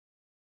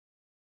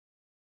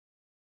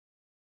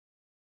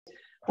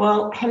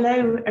Well,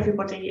 hello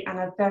everybody, and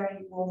a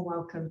very warm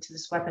welcome to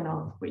this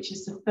webinar, which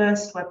is the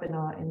first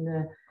webinar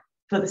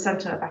for the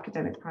Centre of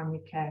Academic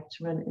Primary Care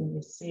to run in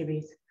this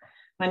series.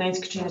 My name is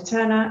Katrina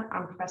Turner.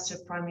 I'm Professor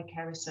of Primary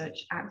Care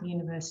Research at the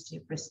University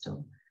of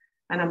Bristol,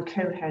 and I'm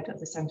co-head of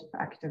the Centre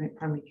for Academic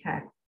Primary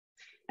Care.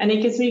 And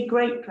it gives me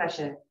great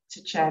pleasure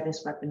to chair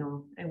this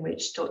webinar, in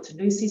which Dr.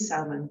 Lucy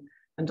Selman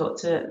and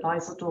Dr.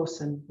 Lesel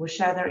Dawson will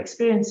share their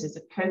experiences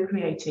of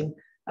co-creating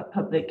a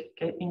public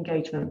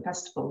engagement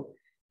festival.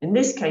 In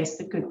this case,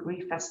 the Good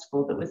Grief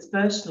Festival that was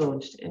first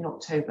launched in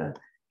October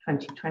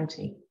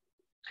 2020.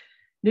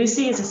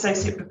 Lucy is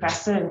Associate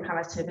Professor in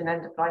Palliative and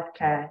End-of-Life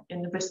Care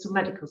in the Bristol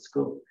Medical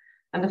School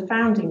and the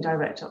founding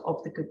director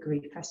of the Good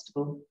Grief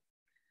Festival.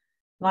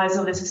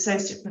 Lesel is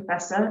Associate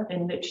Professor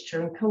in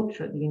Literature and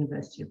Culture at the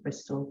University of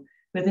Bristol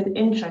with an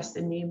interest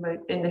in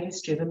the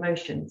history of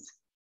emotions.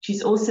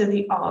 She's also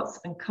the Arts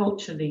and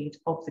Culture Lead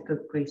of the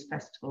Good Grief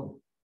Festival.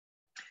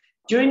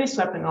 During this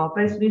webinar,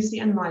 both Lucy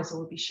and Lesel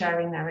will be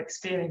sharing their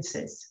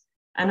experiences,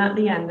 and at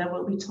the end there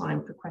will be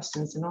time for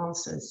questions and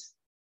answers.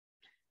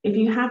 If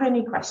you have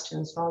any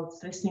questions while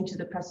listening to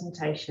the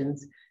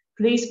presentations,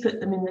 please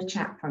put them in the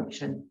chat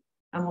function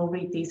and we'll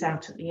read these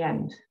out at the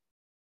end.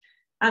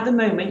 At the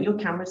moment, your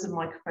cameras and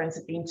microphones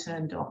have been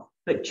turned off,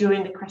 but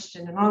during the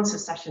question and answer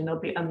session, they'll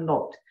be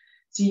unlocked,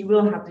 so you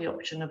will have the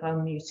option of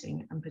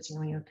unmuting and putting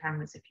on your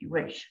cameras if you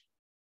wish.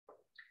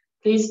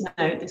 Please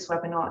note this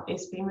webinar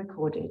is being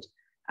recorded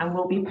and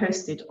will be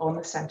posted on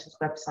the Centre's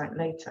website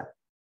later.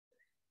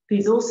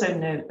 Please also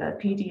note that a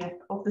PDF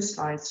of the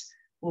slides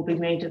will be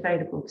made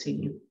available to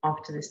you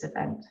after this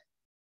event.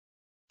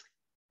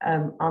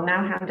 I'll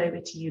now hand over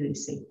to you,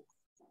 Lucy.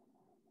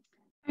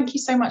 Thank you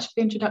so much for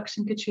the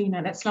introduction,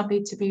 Katrina. It's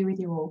lovely to be with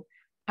you all.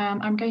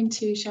 I'm going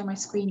to share my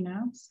screen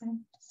now, so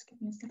just give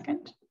me a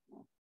second.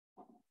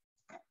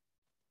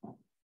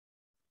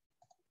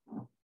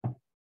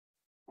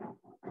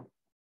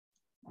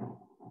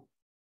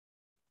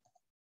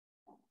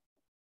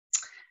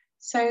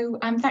 So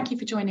thank you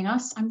for joining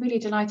us. I'm really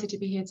delighted to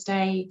be here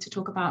today to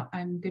talk about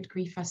Good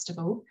Grief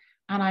Festival.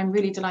 And I'm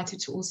really delighted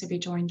to also be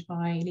joined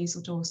by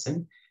Lesel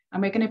Dawson.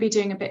 And we're going to be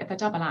doing a bit of a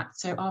double act.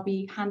 So I'll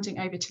be handing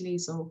over to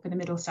Lesel for the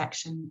middle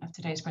section of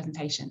today's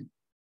presentation.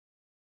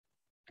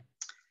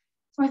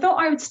 So I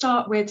thought I would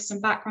start with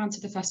some background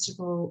to the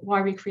festival,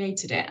 why we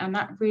created it. And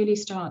that really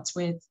starts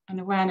with an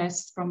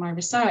awareness from my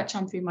research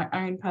and through my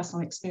own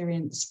personal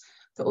experience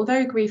that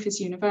although grief is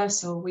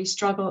universal, we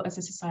struggle as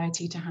a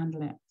society to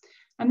handle it.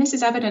 And this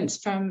is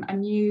evidenced from a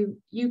new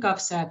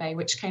YouGov survey,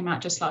 which came out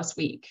just last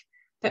week,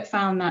 that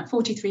found that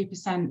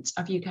 43%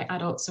 of UK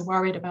adults are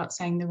worried about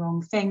saying the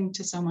wrong thing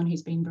to someone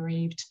who's been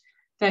bereaved.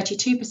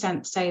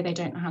 32% say they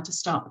don't know how to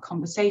start a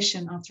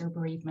conversation after a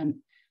bereavement.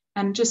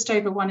 And just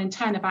over 1 in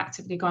 10 have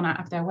actively gone out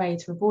of their way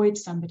to avoid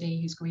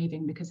somebody who's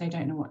grieving because they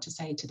don't know what to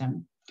say to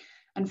them.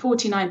 And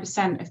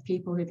 49% of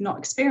people who've not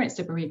experienced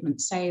a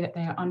bereavement say that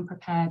they are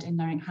unprepared in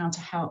knowing how to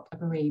help a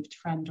bereaved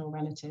friend or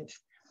relative.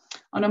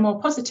 On a more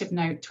positive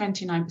note,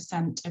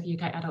 29% of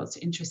UK adults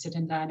are interested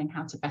in learning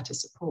how to better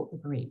support the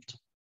bereaved.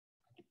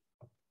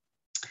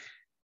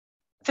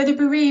 For the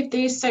bereaved,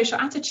 these social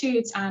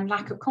attitudes and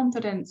lack of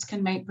confidence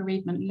can make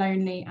bereavement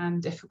lonely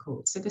and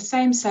difficult. So the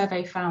same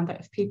survey found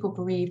that of people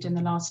bereaved in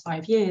the last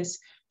 5 years,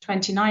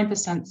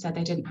 29% said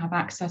they didn't have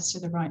access to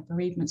the right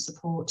bereavement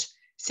support,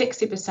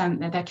 60%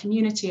 that their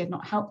community had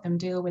not helped them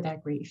deal with their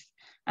grief,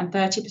 and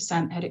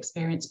 30% had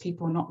experienced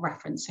people not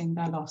referencing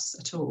their loss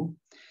at all.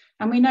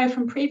 And we know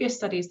from previous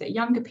studies that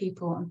younger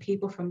people and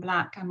people from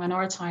Black and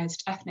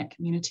minoritized ethnic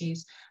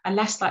communities are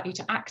less likely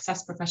to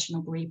access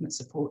professional bereavement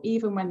support,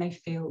 even when they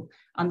feel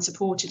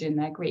unsupported in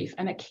their grief.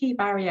 And a key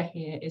barrier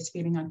here is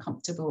feeling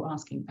uncomfortable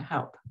asking for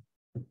help.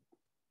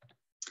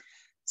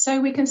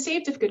 So we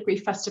conceived of Good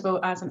Grief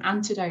Festival as an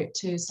antidote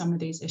to some of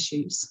these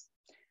issues,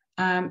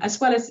 as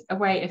well as a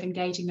way of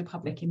engaging the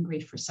public in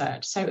grief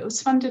research. So it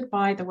was funded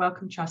by the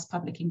Wellcome Trust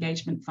Public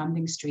Engagement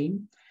Funding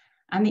Stream.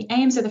 And the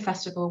aims of the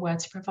festival were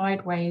to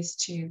provide ways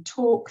to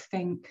talk,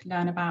 think,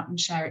 learn about and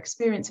share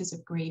experiences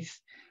of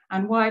grief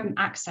and widen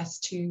access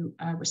to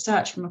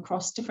research from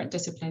across different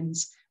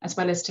disciplines, as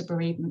well as to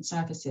bereavement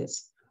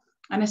services.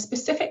 And a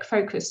specific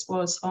focus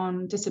was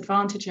on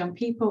disadvantaged young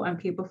people and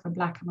people from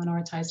Black and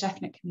minoritized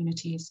ethnic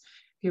communities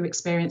who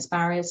experience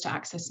barriers to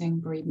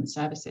accessing bereavement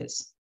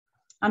services.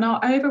 And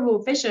our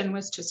overall vision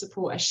was to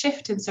support a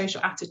shift in social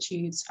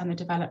attitudes and the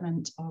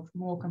development of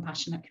more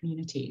compassionate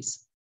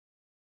communities.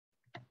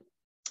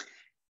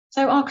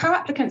 So our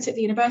co-applicants at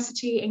the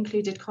university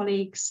included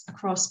colleagues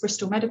across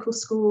Bristol Medical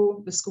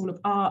School, the School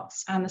of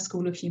Arts and the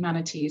School of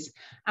Humanities.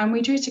 And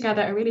we drew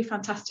together a really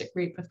fantastic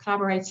group of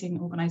collaborating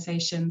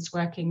organisations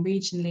working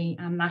regionally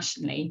and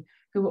nationally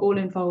who were all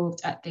involved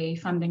at the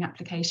funding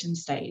application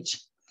stage.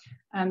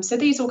 So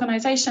these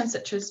organisations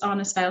such as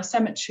Arnesvale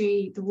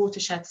Cemetery, the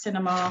Watershed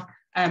Cinema,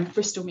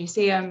 Bristol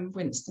Museum,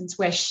 Winston's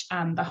Wish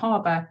and the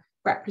Harbour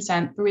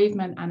represent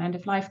bereavement and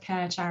end-of-life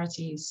care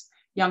charities,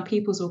 young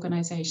people's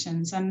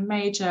organisations and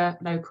major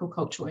local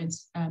cultural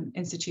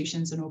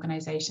institutions and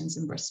organisations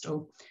in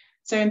Bristol.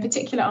 So in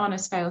particular,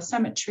 Arnos Vale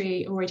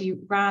Cemetery already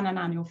ran an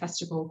annual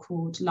festival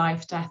called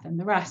Life, Death and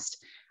the Rest,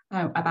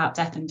 about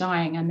death and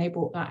dying, and they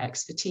brought that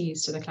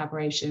expertise to the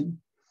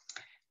collaboration.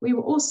 We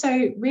were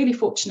also really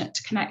fortunate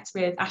to connect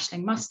with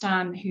Aisling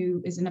Mustan,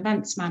 who is an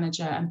events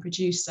manager and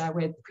producer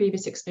with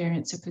previous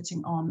experience of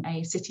putting on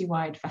a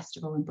citywide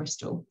festival in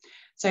Bristol.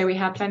 So we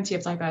had plenty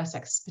of diverse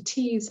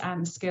expertise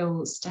and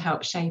skills to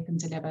help shape and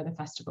deliver the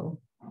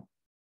festival.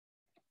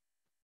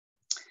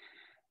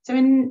 So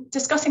in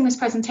discussing this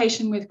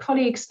presentation with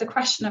colleagues, the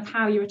question of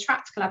how you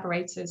attract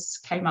collaborators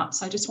came up.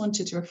 So I just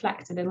wanted to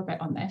reflect a little bit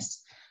on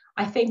this.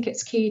 I think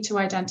it's key to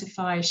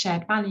identify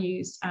shared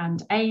values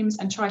and aims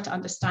and try to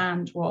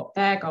understand what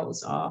their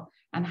goals are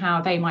and how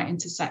they might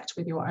intersect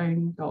with your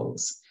own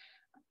goals.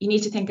 You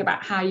need to think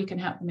about how you can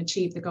help them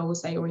achieve the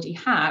goals they already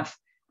have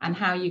and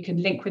how you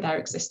can link with their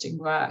existing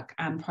work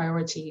and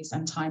priorities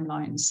and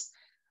timelines.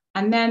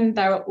 And then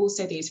there are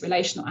also these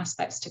relational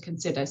aspects to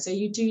consider. So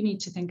you do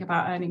need to think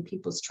about earning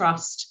people's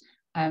trust,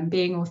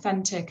 being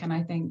authentic, and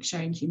I think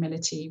showing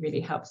humility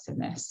really helps in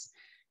this.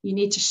 You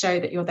need to show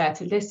that you're there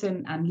to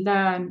listen and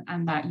learn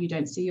and that you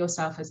don't see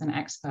yourself as an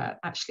expert.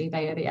 Actually,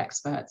 they are the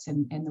experts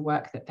in the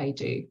work that they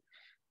do.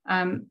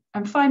 And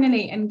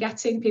finally, in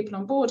getting people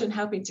on board and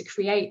helping to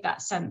create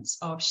that sense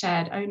of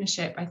shared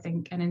ownership, I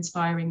think an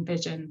inspiring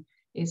vision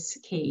is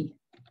key.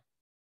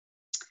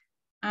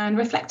 And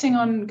reflecting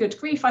on Good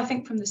Grief, I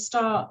think from the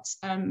start,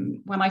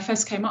 when I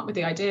first came up with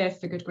the idea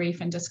for Good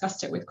Grief and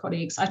discussed it with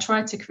colleagues, I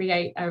tried to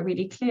create a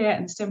really clear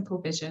and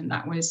simple vision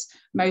that was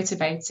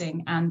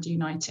motivating and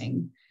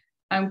uniting.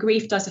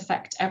 Grief does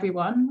affect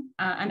everyone,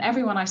 and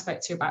everyone I spoke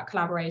to about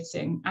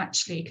collaborating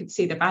actually could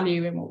see the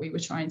value in what we were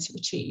trying to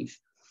achieve.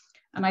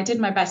 And I did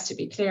my best to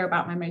be clear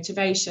about my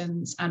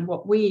motivations and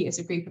what we as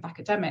a group of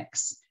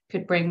academics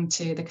could bring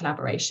to the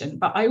collaboration.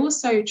 But I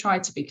also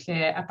tried to be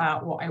clear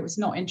about what I was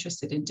not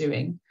interested in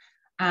doing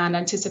and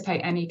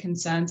anticipate any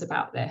concerns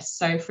about this.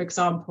 So for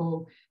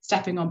example,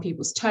 stepping on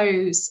people's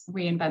toes,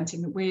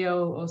 reinventing the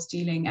wheel, or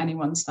stealing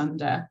anyone's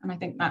thunder. And I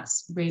think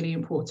that's really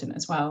important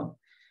as well.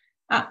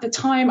 At the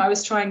time, I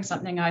was trying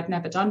something I'd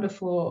never done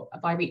before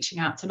by reaching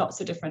out to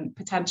lots of different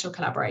potential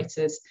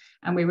collaborators,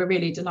 and we were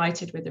really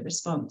delighted with the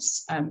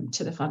response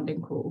to the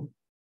funding call.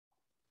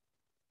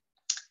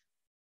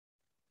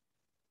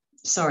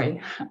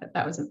 Sorry,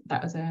 that was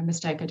a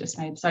mistake I just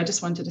made. So I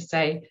just wanted to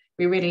say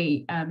we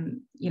really,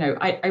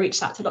 I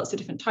reached out to lots of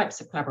different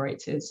types of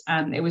collaborators,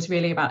 and it was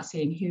really about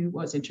seeing who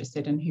was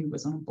interested and who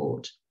was on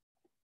board.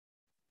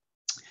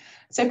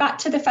 So back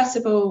to the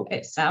festival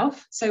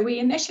itself. So we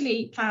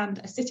initially planned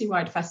a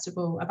citywide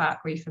festival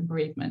about grief and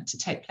bereavement to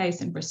take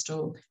place in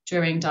Bristol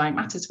during Dying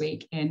Matters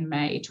Week in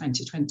May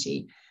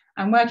 2020.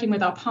 And working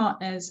with our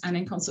partners and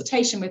in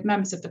consultation with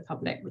members of the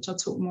public, which I'll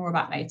talk more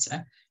about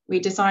later, we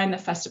designed the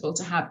festival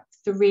to have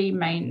 3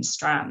 main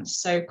strands.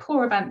 So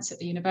core events at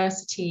the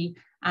university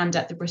and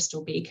at the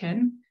Bristol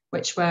Beacon,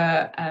 which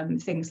were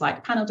things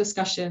like panel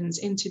discussions,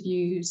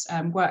 interviews,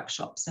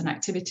 workshops and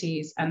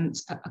activities, and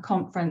a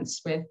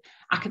conference with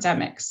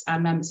academics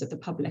and members of the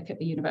public at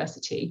the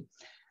university.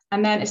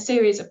 And then a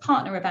series of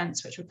partner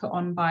events which were put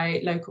on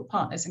by local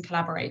partners and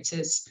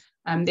collaborators.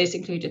 This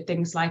included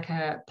things like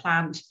a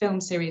planned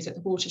film series at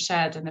the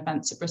Watershed and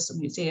events at Bristol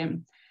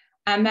Museum.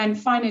 And then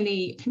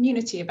finally,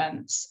 community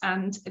events.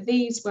 And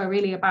these were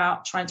really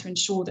about trying to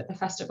ensure that the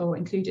festival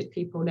included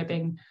people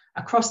living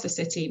across the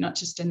city, not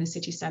just in the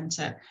city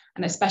centre,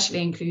 and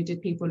especially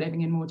included people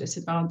living in more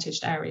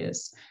disadvantaged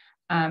areas.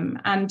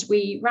 And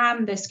we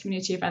ran this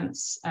community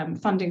events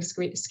funding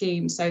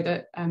scheme so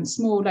that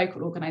small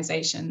local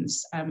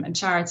organisations and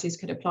charities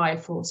could apply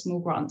for small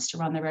grants to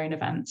run their own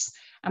events.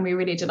 And we were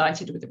really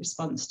delighted with the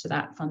response to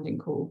that funding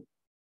call.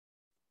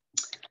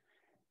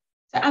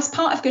 So as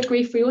part of Good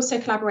Grief, we also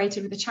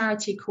collaborated with a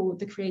charity called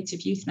the Creative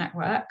Youth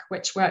Network,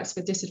 which works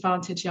with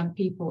disadvantaged young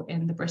people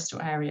in the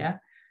Bristol area.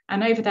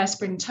 And over their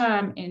spring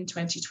term in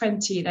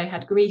 2020, they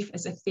had grief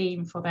as a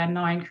theme for their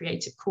 9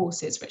 creative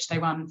courses, which they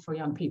run for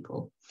young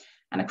people.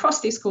 And across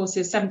these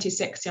courses,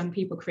 76 young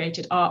people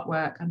created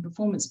artwork and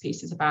performance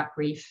pieces about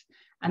grief,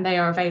 and they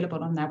are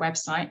available on their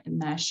website in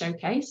their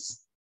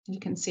showcase. You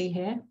can see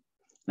here.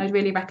 And I'd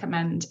really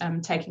recommend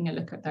taking a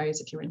look at those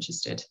if you're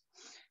interested.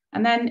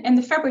 And then in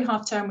the February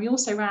half term, we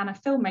also ran a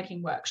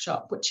filmmaking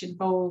workshop, which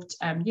involved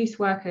youth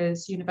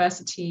workers,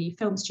 university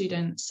film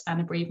students,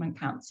 and a bereavement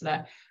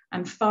counsellor.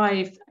 And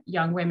 5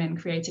 young women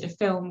created a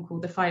film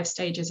called The 5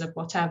 Stages of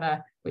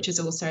Whatever, which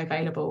is also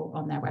available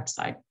on their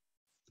website.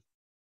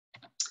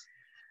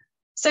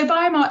 So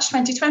by March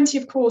 2020,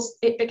 of course,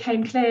 it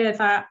became clear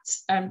that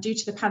due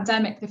to the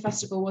pandemic, the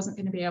festival wasn't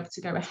going to be able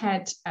to go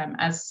ahead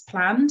as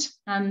planned.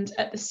 And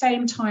at the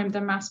same time, the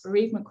mass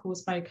bereavement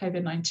caused by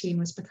COVID-19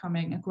 was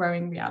becoming a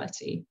growing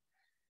reality.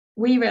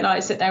 We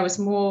realised that there was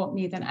more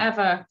need than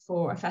ever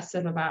for a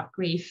festival about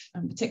grief,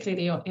 and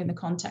particularly in the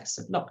context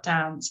of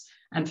lockdowns,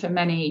 and for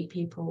many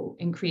people,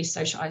 increased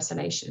social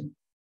isolation.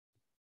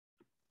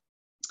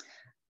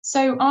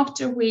 So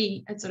after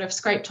we had sort of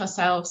scraped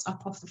ourselves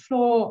up off the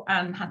floor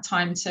and had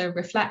time to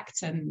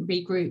reflect and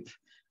regroup,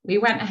 we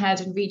went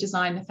ahead and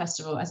redesigned the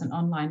festival as an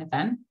online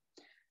event.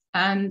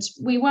 And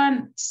we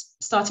weren't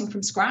starting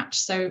from scratch.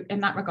 So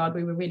in that regard,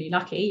 we were really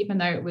lucky, even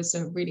though it was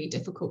a really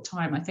difficult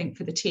time, I think,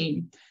 for the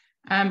team.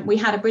 We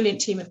had a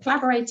brilliant team of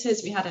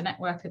collaborators. We had a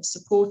network of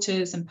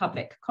supporters and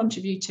public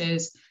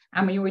contributors,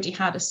 and we already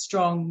had a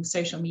strong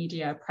social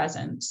media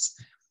presence.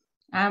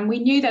 We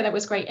knew that there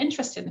was great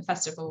interest in the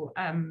festival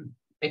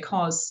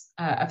because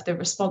of the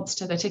response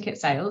to the ticket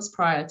sales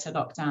prior to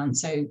lockdown.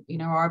 So, you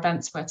know, our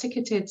events were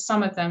ticketed.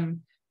 Some of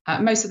them,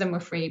 most of them were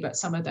free, but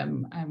some of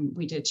them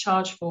we did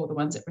charge for, the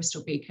ones at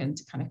Bristol Beacon,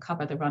 to kind of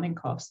cover the running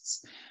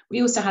costs.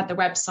 We also had the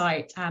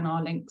website and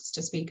our links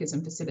to speakers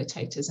and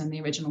facilitators and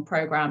the original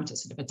programme to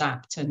sort of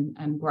adapt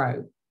and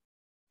grow.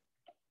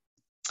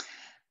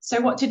 So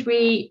what did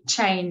we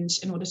change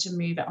in order to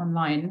move it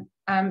online?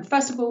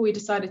 First of all, we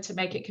decided to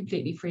make it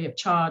completely free of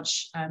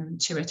charge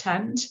to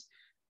attend.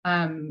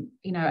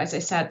 You know, as I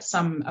said,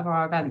 some of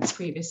our events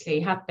previously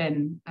have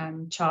been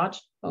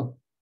charged. Oh,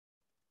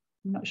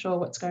 I'm not sure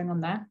what's going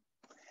on there.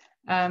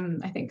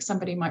 I think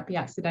somebody might be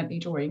accidentally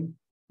drawing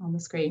on the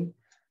screen.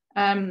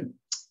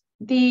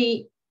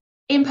 The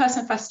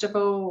in-person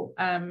festival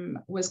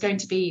was going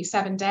to be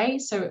 7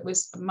 days, so it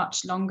was a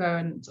much longer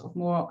and sort of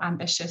more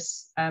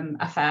ambitious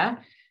affair.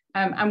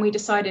 And we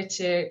decided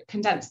to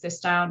condense this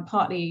down,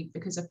 partly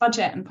because of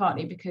budget and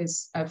partly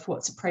because of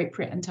what's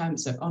appropriate in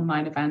terms of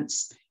online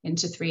events,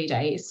 into 3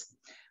 days.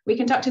 We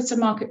conducted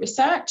some market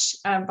research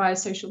via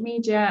social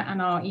media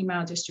and our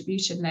email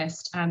distribution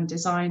list, and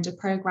designed a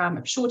programme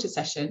of shorter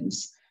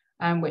sessions,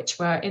 which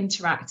were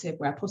interactive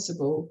where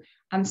possible.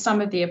 And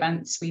some of the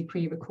events we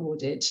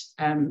pre-recorded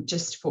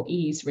just for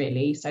ease,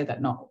 really, so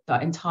that not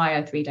the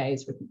entire 3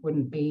 days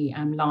wouldn't be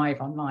live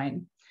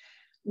online.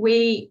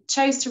 We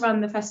chose to run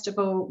the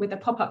festival with a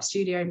pop-up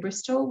studio in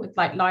Bristol with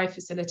like live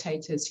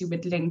facilitators who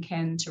would link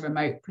in to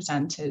remote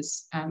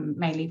presenters,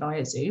 mainly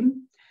via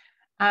Zoom.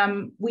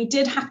 We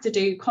did have to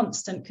do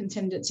constant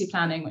contingency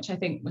planning, which I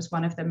think was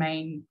one of the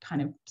main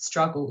kind of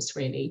struggles,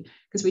 really,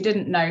 because we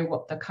didn't know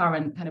what the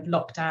current kind of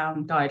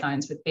lockdown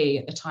guidelines would be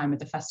at the time of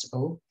the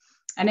festival.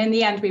 And in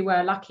the end, we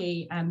were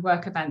lucky and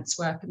work events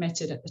were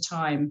permitted at the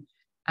time.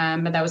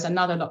 But there was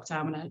another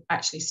lockdown when it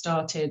actually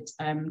started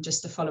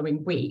just the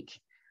following week.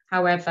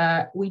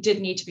 However, we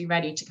did need to be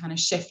ready to kind of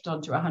shift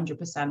onto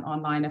 100%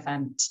 online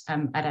event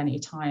at any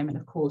time, and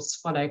of course,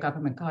 follow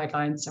government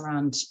guidelines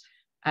around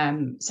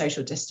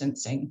social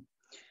distancing.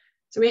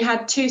 So we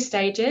had 2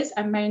 stages,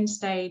 a main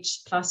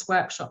stage plus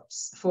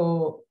workshops.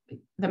 For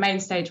the main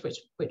stage,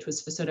 which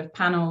was for sort of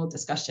panel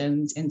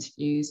discussions,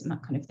 interviews and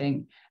that kind of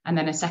thing, and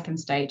then a second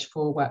stage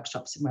for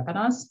workshops and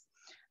webinars.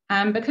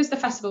 Because the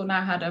festival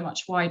now had a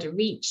much wider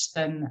reach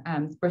than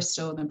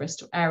Bristol and the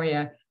Bristol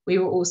area, we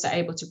were also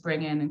able to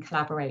bring in and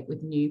collaborate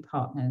with new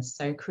partners,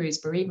 so Crew's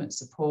Bereavement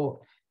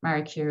Support,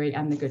 Marie Curie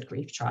and the Good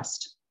Grief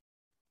Trust.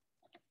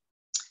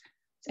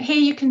 So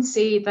here you can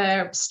see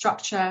the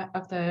structure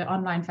of the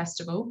online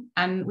festival,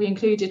 and we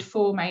included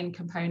 4 main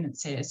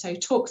components here. So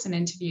talks and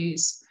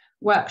interviews,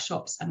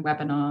 workshops and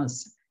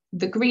webinars,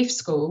 the Grief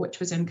School, which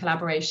was in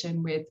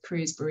collaboration with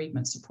Crew's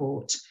Bereavement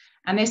Support.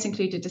 And this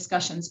included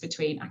discussions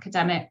between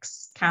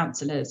academics,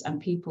 counsellors and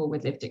people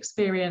with lived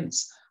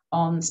experience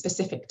on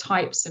specific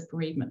types of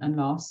bereavement and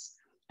loss.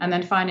 And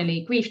then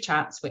finally, grief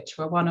chats, which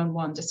were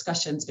one-on-one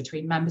discussions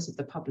between members of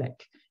the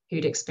public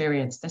who'd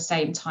experienced the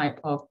same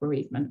type of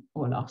bereavement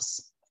or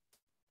loss.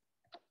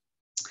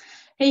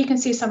 Here you can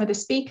see some of the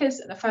speakers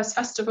at the first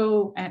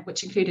festival,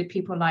 which included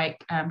people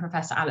like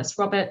Professor Alice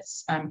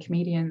Roberts,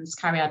 comedians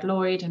Cariad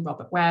Lloyd and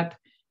Robert Webb,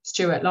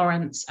 Stuart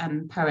Lawrence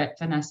and poet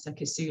Vanessa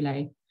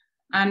Kisule.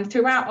 And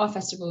throughout our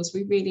festivals,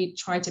 we really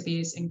try to be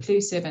as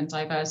inclusive and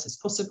diverse as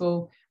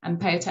possible and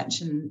pay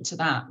attention to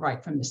that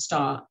right from the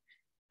start.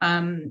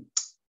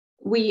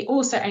 We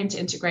also aim to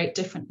integrate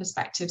different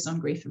perspectives on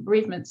grief and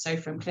bereavement, so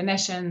from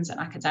clinicians and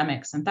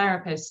academics and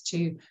therapists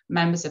to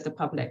members of the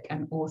public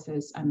and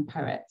authors and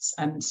poets.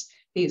 And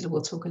these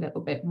we'll talk a little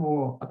bit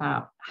more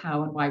about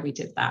how and why we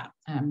did that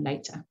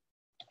later.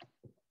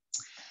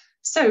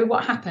 So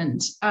what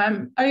happened?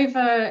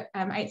 Over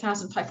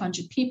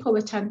 8,500 people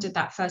attended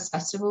that first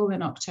festival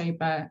in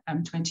October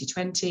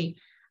 2020,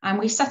 and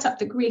we set up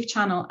the Grief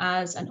Channel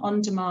as an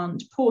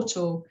on-demand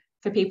portal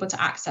for people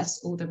to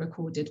access all the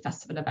recorded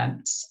festival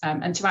events.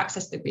 And to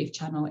access the Grief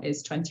Channel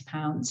is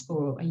 £20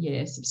 for a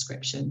year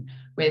subscription,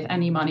 with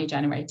any money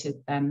generated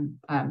then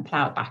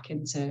ploughed back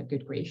into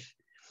Good Grief.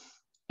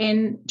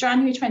 In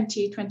January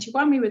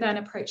 2021, we were then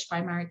approached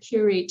by Marie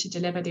Curie to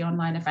deliver the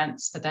online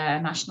events for their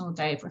National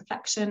Day of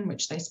Reflection,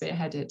 which they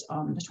spearheaded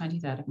on the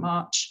 23rd of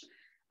March.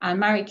 And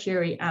Marie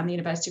Curie and the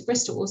University of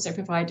Bristol also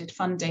provided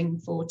funding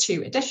for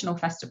 2 additional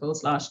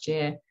festivals last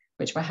year,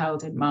 which were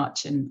held in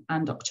March and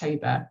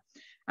October.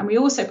 And we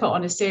also put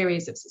on a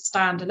series of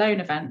standalone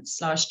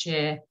events last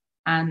year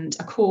and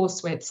a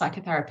course with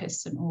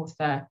psychotherapist and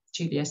author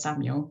Julia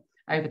Samuel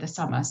over the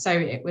summer. So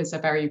it was a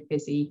very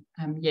busy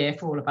year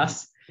for all of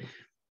us.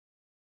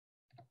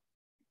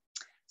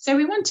 So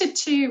we wanted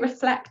to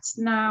reflect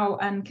now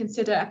and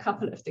consider a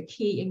couple of the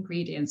key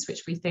ingredients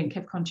which we think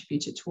have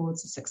contributed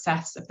towards the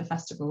success of the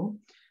festival.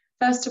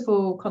 First of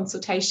all,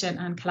 consultation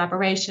and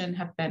collaboration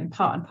have been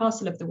part and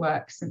parcel of the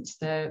work since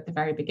the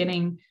very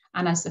beginning,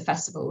 and as the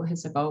festival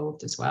has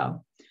evolved as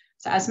well.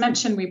 So as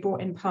mentioned, we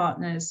brought in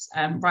partners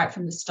right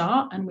from the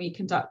start, and we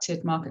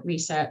conducted market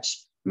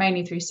research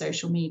mainly through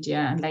social media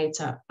and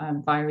later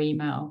via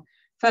email.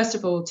 First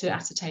of all, to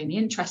ascertain the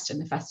interest in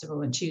the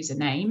festival and choose a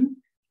name.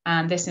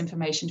 And this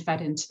information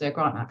fed into the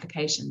grant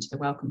application to the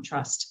Wellcome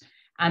Trust.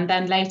 And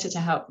then later to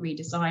help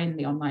redesign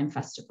the online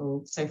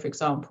festival. So for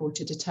example,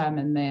 to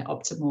determine the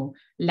optimal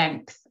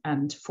length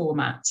and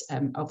format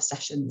of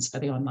sessions for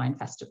the online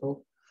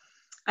festival.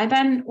 I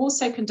then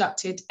also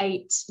conducted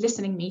 8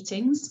 listening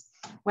meetings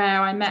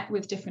where I met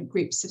with different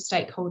groups of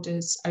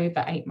stakeholders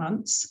over 8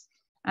 months.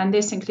 And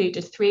this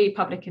included 3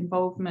 public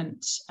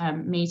involvement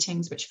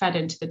meetings which fed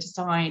into the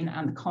design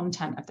and the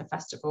content of the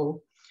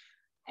festival.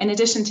 In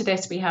addition to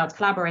this, we held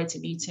collaborator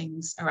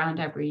meetings around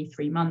every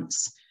 3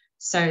 months.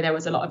 So there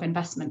was a lot of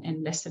investment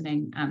in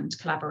listening and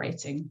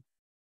collaborating.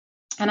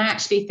 And I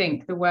actually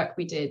think the work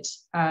we did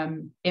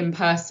in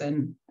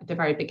person at the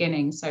very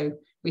beginning, so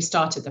we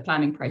started the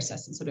planning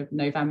process in sort of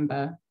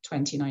November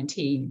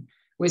 2019,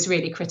 was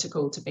really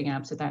critical to being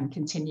able to then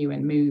continue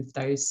and move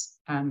those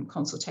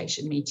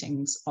consultation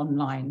meetings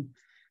online.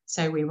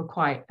 So we were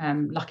quite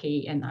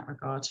lucky in that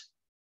regard.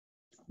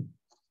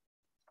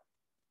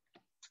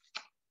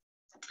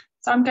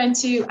 So I'm going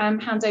to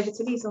hand over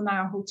to Lesel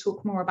now, who'll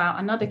talk more about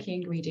another key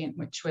ingredient,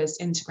 which was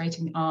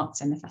integrating the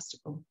arts in the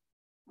festival.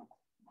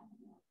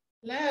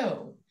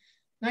 Hello,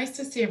 nice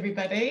to see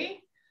everybody.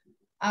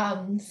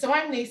 So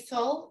I'm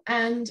Lesel,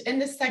 and in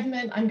this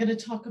segment, I'm going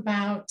to talk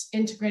about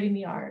integrating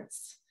the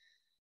arts.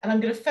 And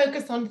I'm going to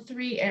focus on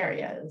 3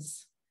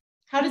 areas.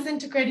 How does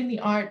integrating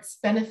the arts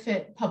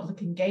benefit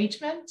public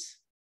engagement?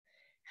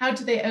 How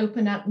do they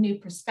open up new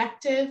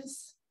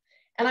perspectives?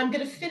 And I'm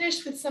going to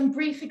finish with some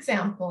brief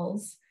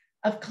examples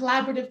of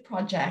collaborative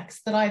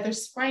projects that either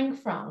sprang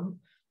from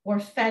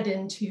or fed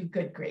into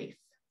Good Grief.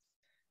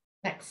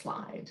 Next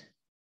slide.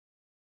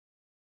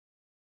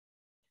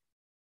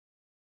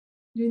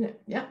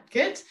 Yeah,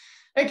 good.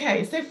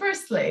 Okay, so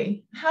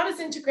firstly, how does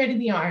integrating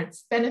the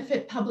arts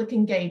benefit public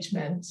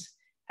engagement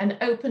and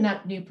open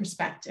up new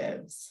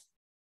perspectives?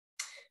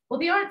 Well,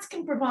 the arts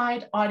can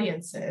provide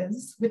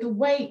audiences with a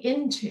way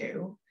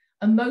into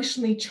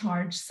emotionally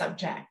charged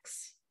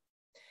subjects.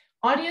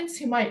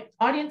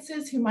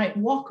 Audiences who might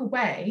walk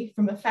away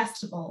from a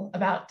festival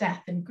about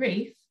death and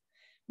grief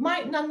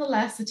might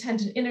nonetheless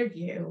attend an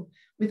interview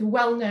with a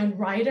well-known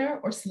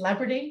writer or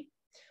celebrity,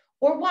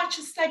 or watch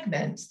a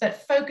segment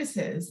that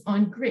focuses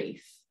on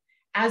grief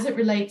as it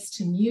relates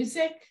to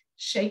music,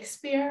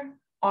 Shakespeare,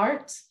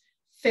 art,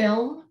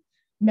 film,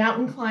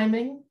 mountain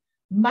climbing,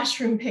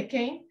 mushroom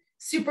picking,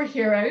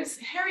 superheroes,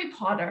 Harry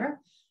Potter,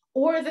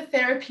 or the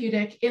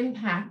therapeutic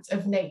impact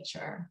of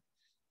nature,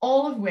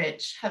 all of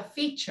which have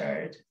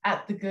featured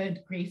at the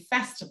Good Grief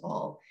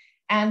Festival.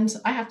 And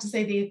I have to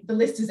say the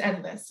list is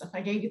endless. If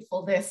I gave you the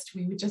full list,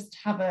 we would just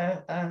have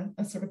a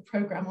sort of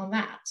program on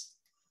that.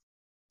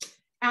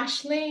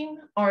 Ashleen,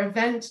 our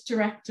event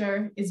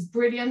director, is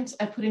brilliant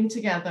at putting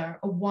together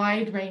a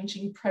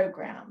wide-ranging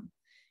program,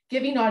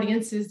 giving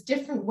audiences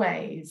different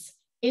ways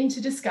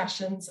into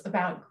discussions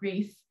about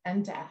grief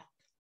and death.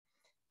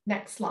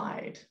 Next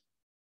slide.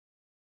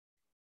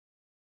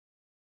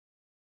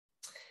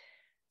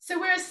 So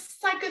whereas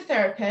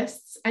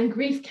psychotherapists and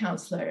grief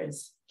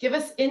counselors give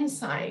us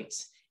insight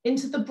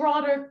into the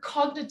broader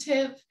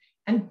cognitive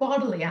and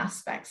bodily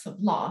aspects of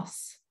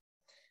loss,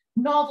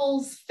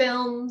 novels,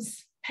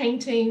 films,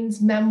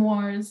 paintings,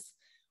 memoirs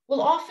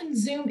will often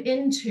zoom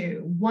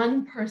into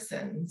one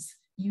person's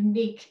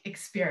unique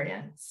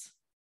experience.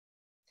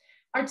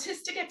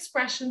 Artistic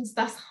expressions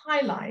thus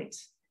highlight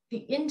the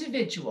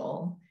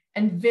individual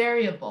and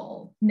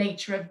variable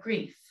nature of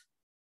grief,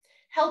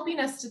 helping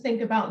us to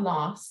think about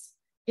loss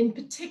in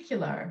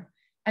particular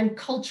and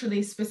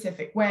culturally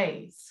specific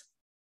ways.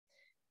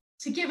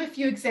 To give a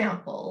few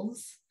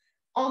examples,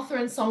 author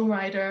and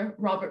songwriter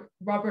Robert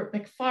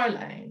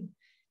McFarlane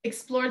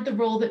explored the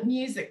role that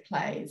music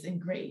plays in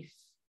grief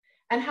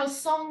and how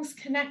songs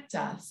connect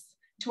us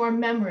to our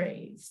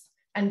memories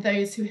and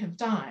those who have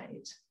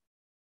died.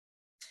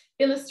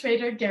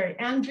 Illustrator Gary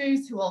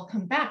Andrews, who I'll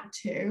come back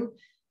to,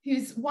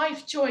 whose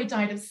wife Joy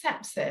died of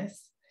sepsis,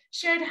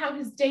 shared how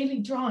his daily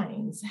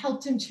drawings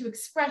helped him to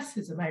express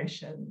his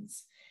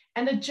emotions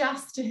and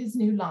adjust to his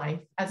new life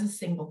as a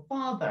single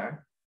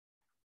father.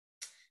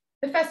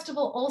 The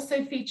festival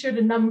also featured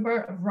a number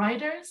of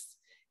writers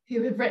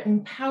who have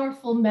written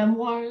powerful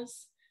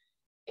memoirs,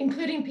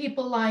 including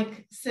people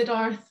like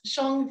Siddharth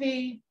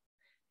Shongvi,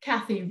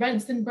 Kathy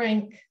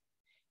Rensenbrink,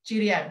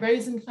 Juliette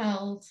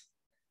Rosenfeld,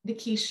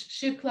 Nikish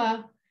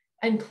Shukla,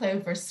 and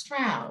Clover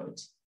Stroud.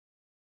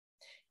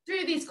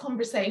 Through these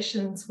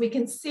conversations, we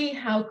can see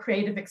how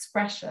creative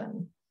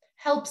expression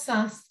helps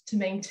us to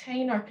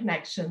maintain our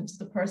connection to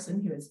the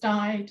person who has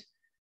died,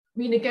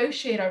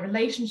 renegotiate our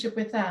relationship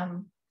with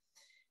them,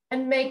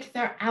 and make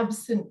their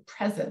absent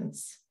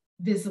presence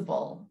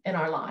visible in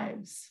our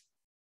lives.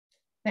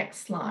 Next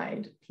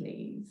slide,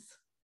 please.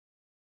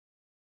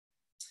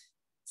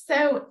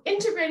 So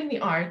integrating the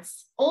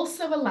arts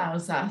also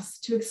allows us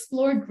to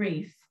explore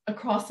grief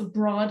across a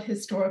broad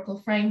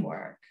historical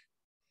framework.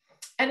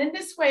 And in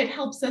this way, it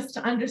helps us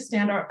to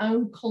understand our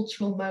own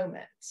cultural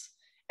moment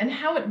and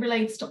how it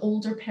relates to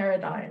older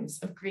paradigms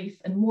of grief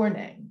and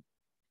mourning.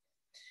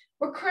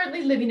 We're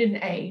currently living in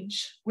an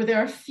age where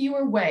there are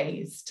fewer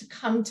ways to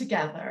come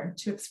together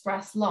to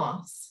express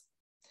loss,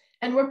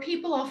 and where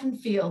people often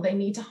feel they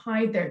need to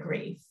hide their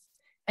grief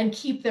and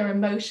keep their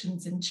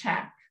emotions in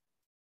check.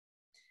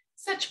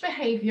 Such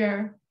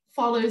behavior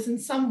follows in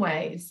some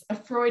ways a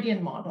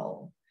Freudian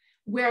model,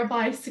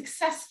 whereby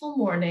successful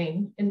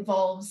mourning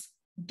involves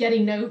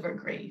getting over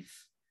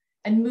grief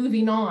and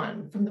moving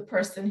on from the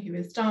person who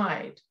has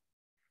died.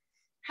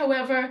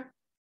 However,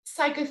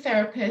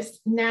 psychotherapists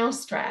now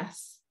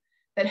stress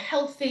that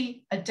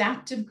healthy,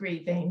 adaptive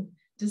grieving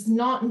does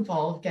not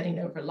involve getting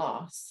over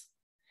loss,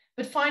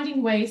 but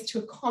finding ways to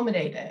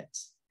accommodate it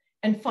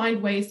and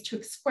find ways to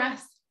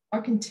express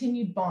our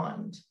continued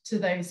bond to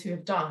those who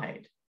have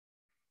died.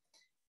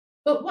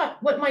 But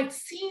what might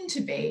seem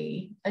to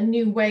be a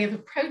new way of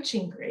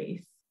approaching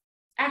grief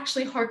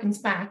actually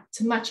harkens back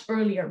to much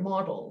earlier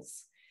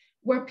models,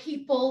 where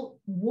people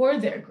wore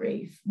their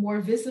grief more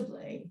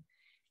visibly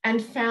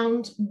and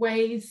found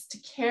ways to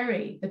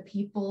carry the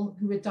people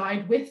who had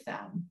died with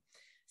them.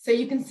 So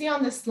you can see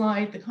on this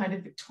slide the kind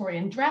of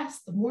Victorian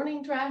dress, the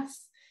mourning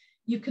dress.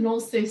 You can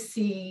also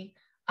see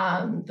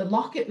the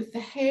locket with the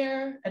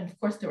hair, and of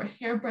course there were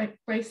hair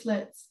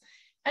bracelets,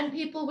 and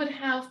people would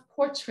have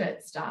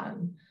portraits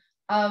done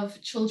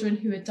of children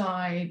who had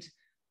died,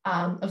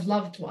 of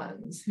loved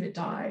ones who had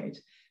died.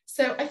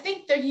 So I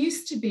think there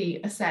used to be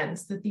a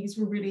sense that these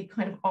were really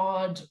kind of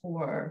odd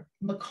or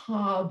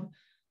macabre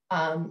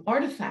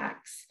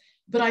artifacts.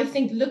 But I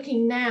think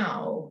looking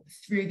now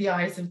through the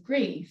eyes of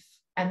grief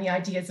and the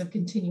ideas of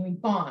continuing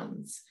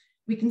bonds,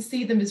 we can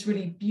see them as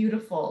really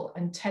beautiful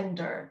and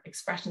tender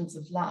expressions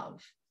of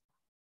love.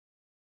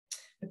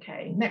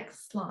 Okay,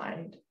 next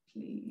slide,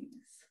 please.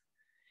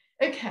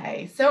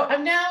 Okay, so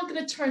I'm now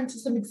going to turn to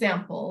some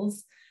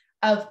examples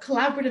of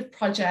collaborative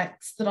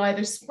projects that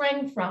either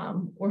sprang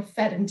from or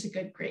fed into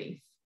good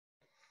grief.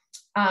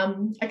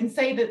 I can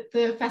say that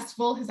the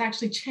festival has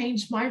actually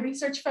changed my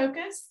research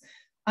focus.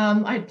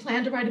 I had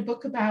planned to write a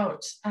book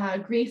about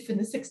grief in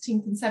the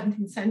 16th and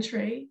 17th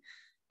century.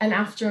 And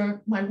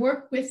after my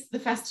work with the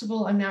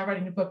festival, I'm now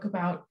writing a book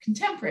about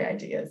contemporary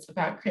ideas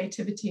about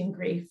creativity and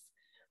grief,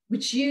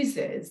 which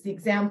uses the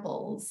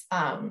examples,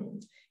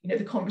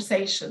 the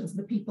conversations,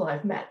 the people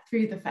I've met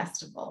through the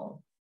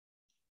festival.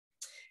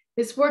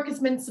 This work has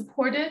been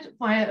supported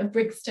via a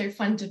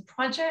Brigstow-funded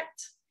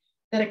project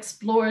that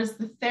explores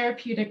the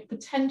therapeutic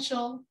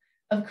potential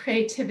of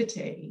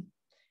creativity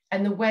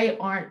and the way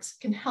art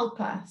can help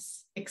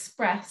us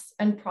express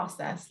and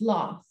process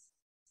loss.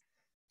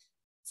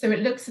 So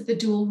it looks at the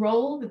dual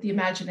role that the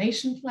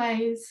imagination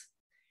plays,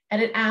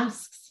 and it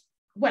asks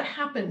what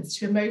happens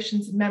to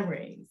emotions and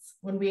memories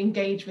when we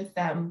engage with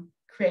them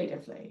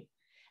creatively,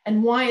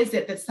 and why is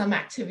it that some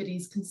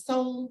activities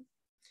console,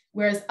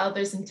 whereas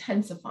others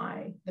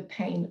intensify the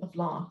pain of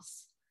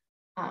loss.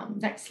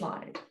 Next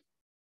slide.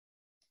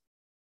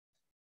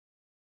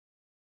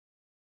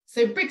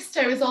 So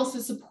Brigstow has also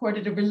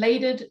supported a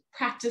related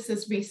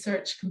practices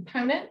research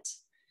component.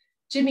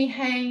 Jimmy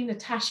Hay,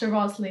 Natasha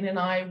Rosling, and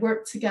I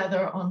worked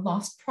together on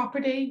Lost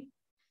Property,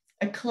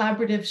 a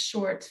collaborative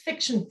short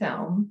fiction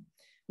film,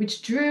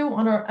 which drew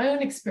on our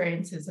own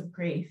experiences of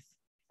grief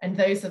and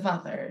those of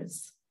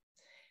others.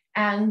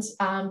 And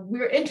we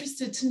were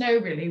interested to know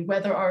really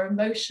whether our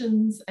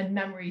emotions and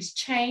memories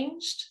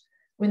changed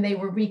when they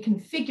were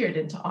reconfigured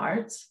into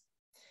art,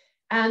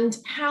 and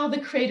how the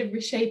creative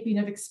reshaping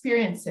of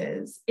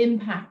experiences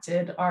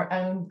impacted our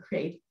own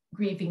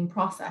grieving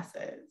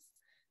processes.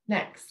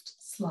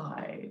 Next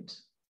slide.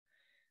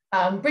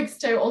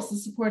 Brigstow also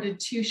supported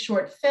 2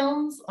 short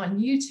films on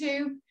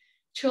YouTube.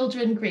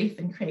 Children, Grief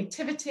and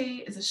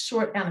Creativity is a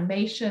short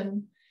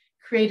animation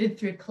created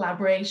through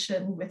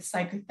collaboration with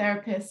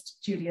psychotherapist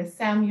Julia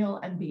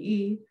Samuel,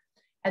 MBE,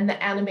 and the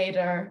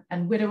animator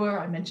and widower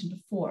I mentioned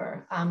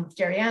before,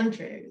 Gary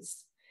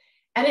Andrews.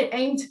 And it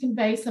aimed to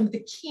convey some of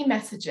the key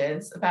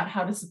messages about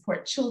how to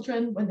support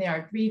children when they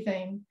are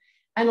grieving,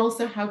 and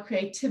also how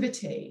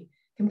creativity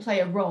can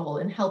play a role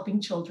in helping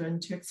children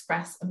to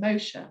express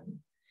emotion.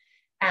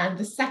 And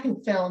the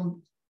second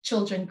film,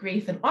 Children,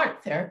 Grief and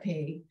Art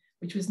Therapy,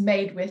 which was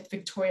made with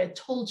Victoria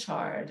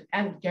Tolchard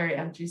and Gary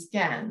Andrews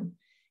again,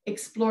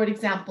 explored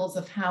examples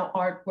of how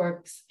art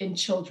works in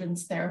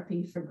children's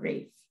therapy for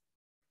grief.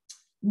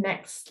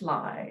 Next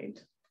slide.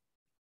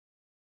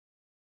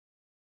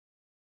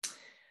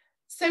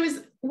 So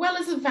as well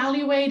as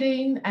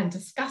evaluating and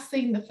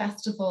discussing the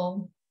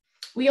festival,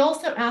 we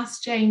also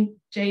asked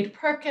Jade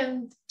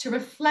Perkin to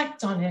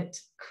reflect on it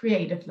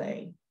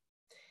creatively.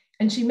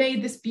 And she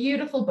made this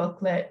beautiful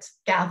booklet,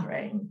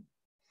 Gathering,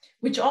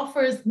 which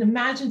offers an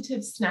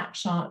imaginative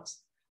snapshot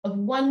of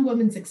one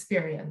woman's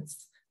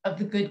experience of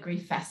the Good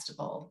Grief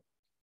Festival.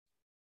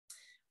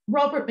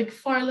 Robert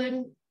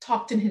McFarlane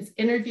talked in his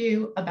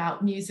interview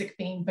about music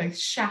being both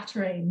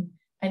shattering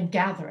and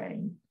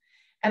gathering.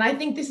 And I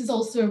think this is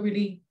also a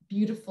really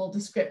beautiful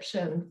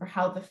description for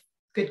how the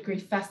Good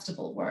Grief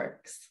Festival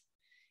works.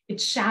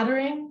 It's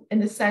shattering in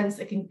the sense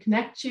it can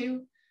connect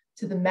you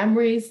to the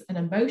memories and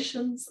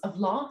emotions of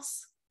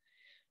loss,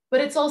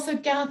 but it's also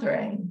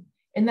gathering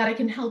in that it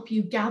can help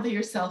you gather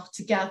yourself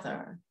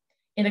together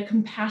in a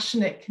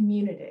compassionate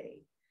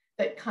community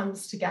that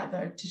comes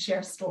together to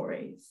share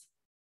stories.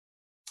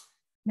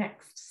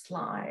 Next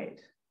slide.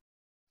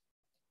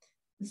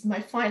 This is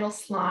my final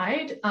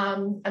slide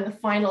and the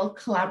final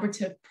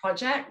collaborative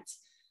project.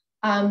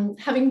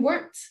 Having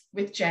worked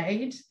with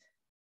Jade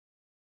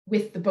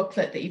with the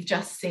booklet that you've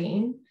just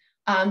seen,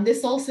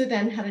 this also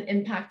then had an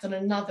impact on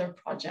another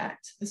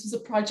project. This was a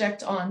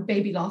project on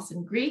baby loss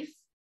and grief,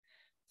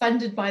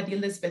 funded by the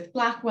Elizabeth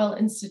Blackwell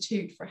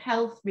Institute for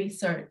Health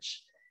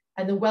Research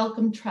and the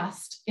Wellcome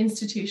Trust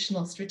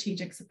Institutional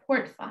Strategic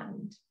Support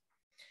Fund.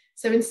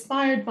 So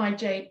inspired by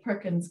Jade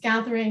Perkins'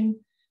 gathering,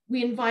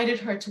 we invited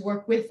her to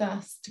work with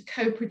us to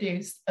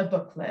co-produce a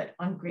booklet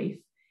on grief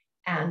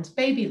and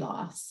baby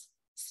loss,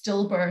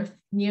 stillbirth,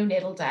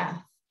 neonatal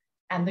death,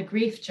 and the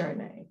grief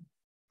journey.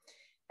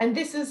 And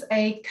this is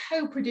a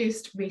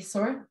co-produced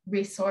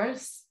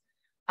resource.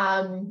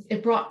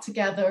 It brought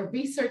together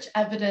research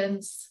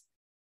evidence,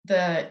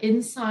 the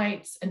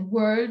insights and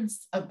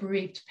words of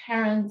bereaved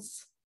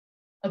parents,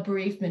 a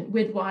bereavement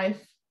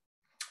midwife,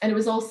 and it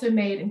was also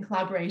made in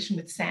collaboration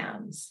with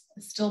SANS,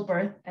 a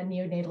stillbirth and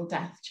neonatal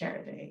death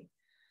charity.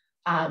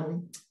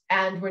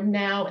 And we're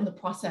now in the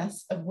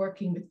process of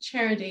working with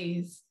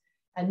charities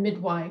and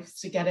midwives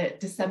to get it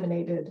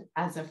disseminated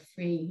as a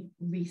free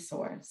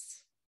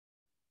resource.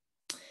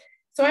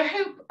 So I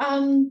hope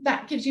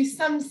that gives you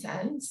some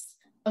sense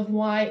of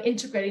why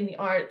integrating the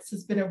arts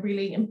has been a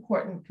really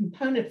important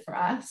component for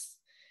us,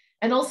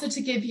 and also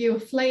to give you a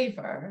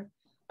flavor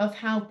of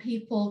how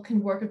people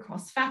can work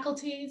across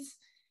faculties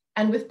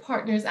and with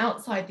partners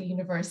outside the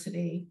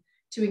university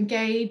to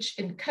engage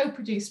in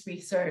co-produced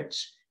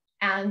research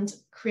and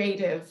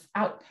creative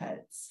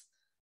outputs.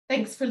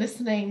 Thanks for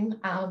listening,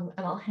 and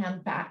I'll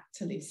hand back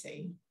to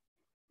Lucy.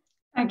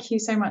 Thank you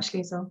so much,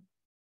 Lesel.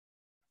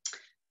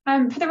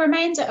 For the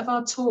remainder of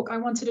our talk, I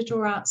wanted to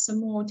draw out some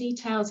more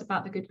details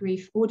about the Good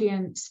Grief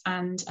audience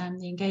and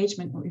the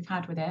engagement that we've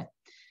had with it.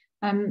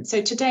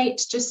 So to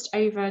date, just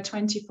over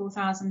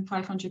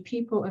 24,500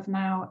 people have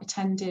now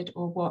attended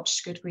or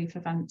watched Good Grief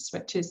events,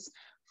 which is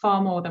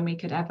far more than we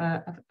could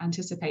ever have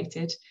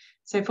anticipated.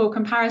 So for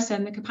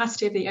comparison, the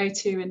capacity of the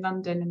O2 in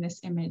London in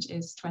this image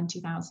is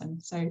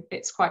 20,000. So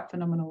it's quite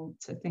phenomenal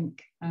to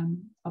think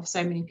of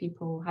so many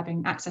people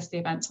having access to the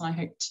events, and I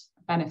hoped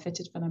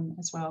benefited from them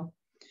as well.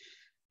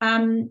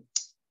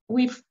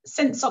 We've,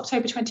 since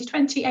October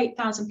 2020,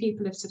 8,000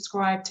 people have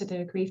subscribed to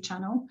the Grief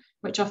channel,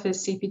 which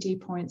offers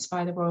CPD points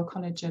by the Royal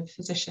College of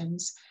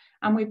Physicians.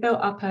 And we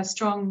built up a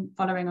strong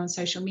following on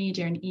social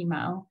media and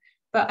email.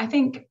 But I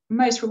think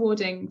most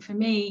rewarding for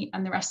me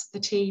and the rest of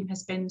the team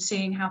has been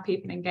seeing how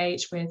people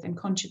engage with and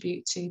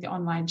contribute to the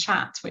online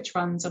chat, which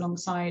runs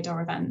alongside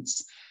our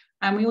events.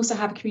 And we also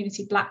have a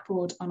community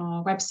Blackboard on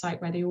our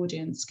website where the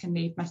audience can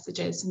leave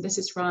messages. And this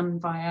is run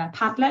via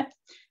Padlet.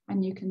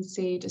 And you can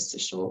see just a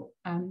short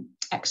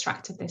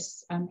extract of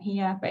this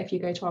here. But if you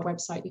go to our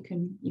website,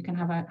 you can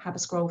have a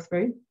scroll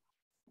through.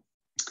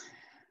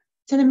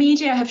 So the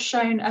media have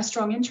shown a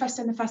strong interest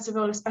in the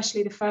festival,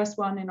 especially the first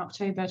one in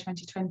October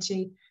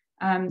 2020.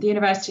 The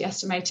university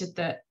estimated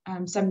that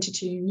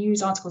 72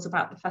 news articles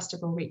about the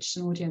festival reached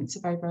an audience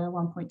of over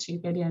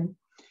 1.2 billion.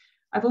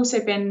 I've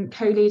also been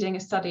co-leading a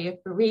study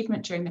of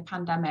bereavement during the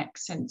pandemic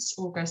since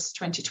August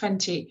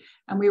 2020,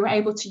 and we were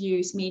able to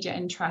use media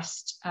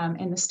interest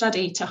in the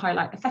study to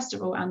highlight the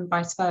festival and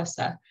vice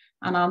versa,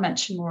 and I'll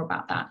mention more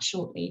about that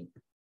shortly.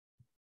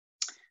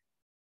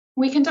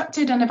 We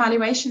conducted an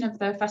evaluation of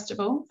the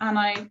festival, and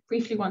I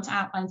briefly want to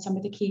outline some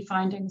of the key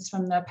findings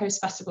from the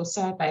post-festival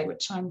survey,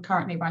 which I'm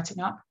currently writing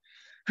up.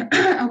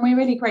 And we're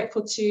really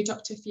grateful to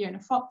Dr. Fiona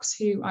Fox,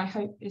 who I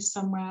hope is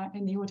somewhere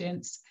in the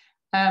audience,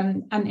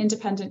 an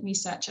independent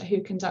researcher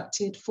who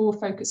conducted 4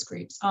 focus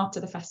groups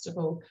after the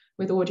festival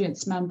with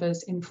audience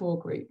members in 4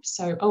 groups.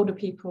 So older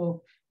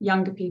people,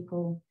 younger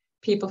people,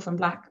 people from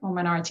Black or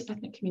minority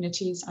ethnic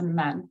communities, and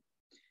men.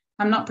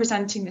 I'm not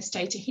presenting this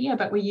data here,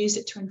 but we use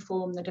it to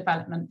inform the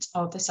development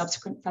of the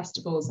subsequent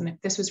festivals, and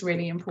this was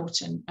really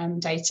important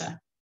data.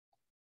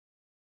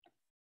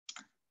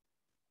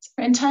 So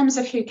in terms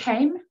of who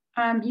came,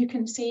 you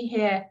can see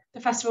here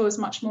the festival is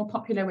much more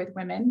popular with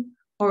women,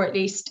 or at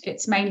least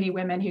it's mainly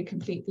women who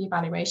complete the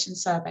evaluation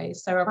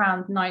surveys. So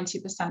around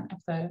 90%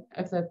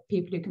 of the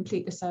people who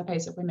complete the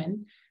surveys are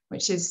women,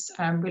 which is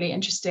really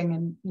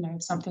interesting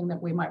and something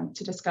that we might want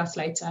to discuss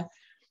later.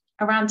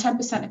 Around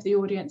 10% of the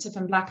audience are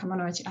from Black and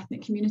minority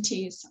ethnic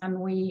communities,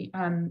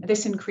 and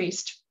this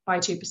increased by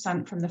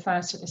 2% from the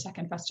first to the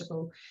second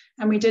festival.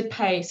 And we did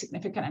pay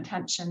significant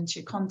attention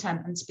to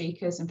content and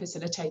speakers and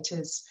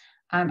facilitators,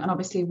 and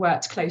obviously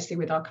worked closely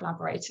with our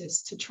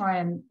collaborators to try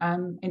and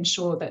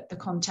ensure that the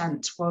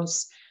content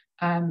was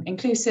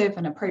inclusive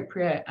and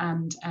appropriate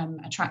and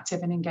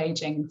attractive and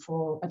engaging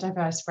for a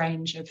diverse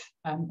range of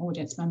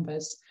audience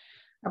members.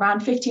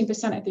 Around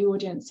 15% of the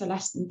audience are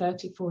less than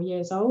 34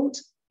 years old,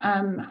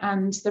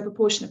 and the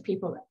proportion of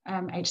people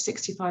aged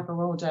 65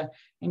 or older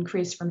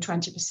increased from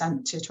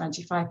 20% to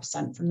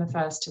 25% from the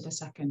first to the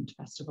second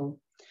festival.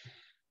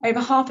 Over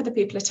half of the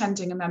people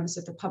attending are members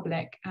of the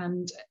public,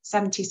 and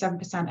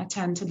 77%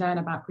 attend to learn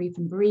about grief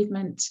and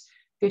bereavement,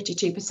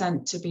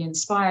 52% to be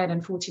inspired,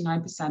 and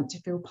 49% to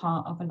feel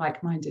part of a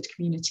like-minded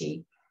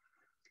community.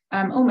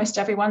 Almost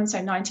everyone, so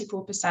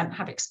 94%,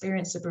 have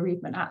experienced a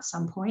bereavement at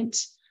some point,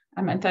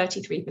 and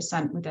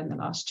 33% within the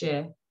last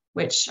year,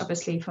 which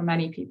obviously for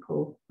many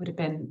people would have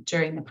been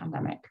during the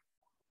pandemic.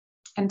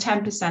 And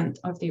 10%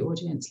 of the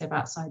audience live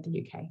outside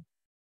the UK.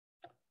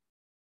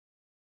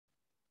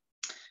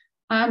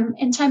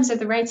 In terms of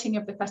the rating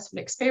of the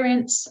festival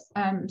experience,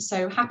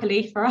 so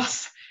happily for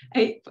us,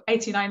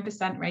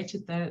 89%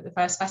 rated the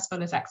first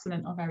festival as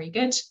excellent or very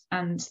good,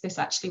 and this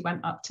actually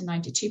went up to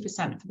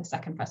 92% for the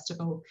second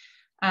festival.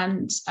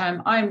 And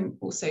I'm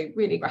also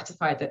really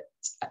gratified that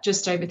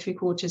just over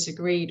 3/4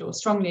 agreed or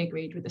strongly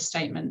agreed with the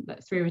statement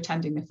that through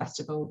attending the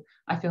festival,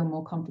 I feel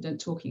more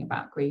confident talking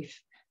about grief.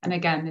 And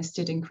again, this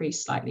did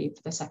increase slightly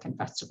for the second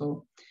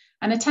festival.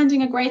 And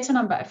attending a greater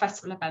number of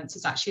festival events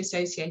is actually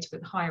associated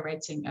with a higher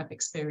rating of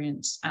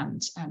experience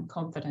and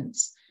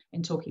confidence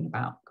in talking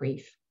about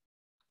grief.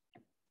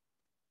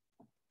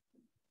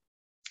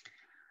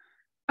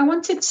 I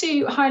wanted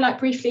to highlight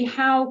briefly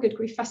how Good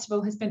Grief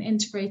Festival has been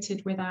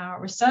integrated with our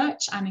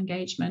research and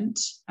engagement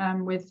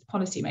with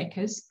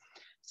policymakers.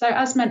 So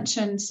as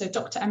mentioned, so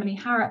Dr. Emily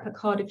Harrop at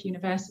Cardiff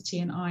University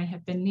and I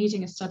have been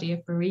leading a study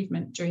of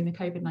bereavement during the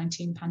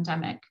COVID-19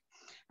 pandemic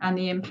and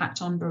the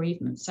impact on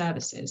bereavement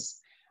services.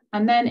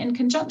 And then in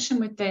conjunction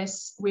with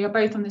this, we are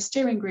both on the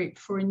steering group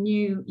for a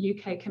new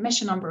UK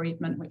Commission on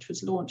Bereavement, which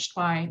was launched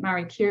by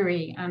Marie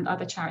Curie and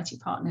other charity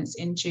partners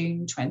in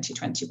June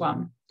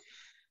 2021.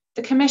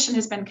 The Commission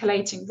has been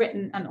collating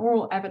written and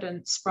oral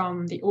evidence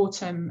from the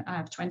autumn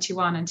of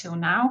 21 until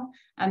now,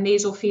 and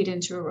these will feed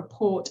into a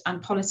report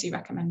and policy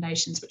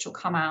recommendations which will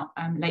come out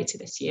later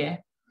this year.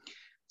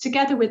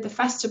 Together with the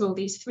festival,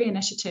 these three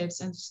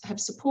initiatives have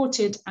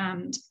supported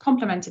and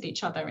complemented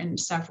each other in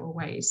several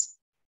ways.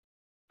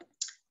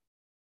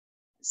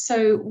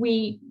 So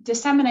we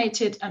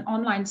disseminated an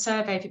online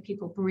survey for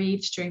people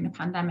bereaved during the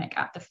pandemic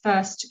at the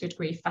first Good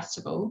Grief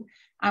Festival.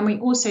 And we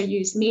also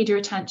used media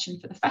attention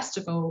for the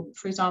festival,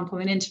 for example,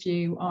 an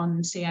interview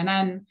on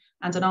CNN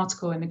and an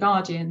article in The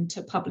Guardian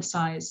to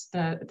publicise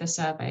the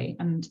survey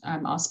and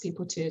ask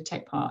people to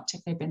take part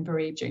if they've been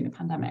bereaved during the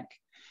pandemic.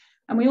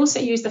 And we also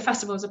used the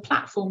festival as a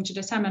platform to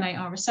disseminate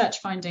our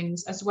research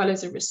findings, as well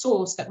as a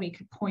resource that we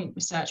could point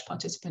research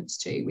participants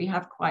to. We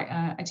have quite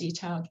a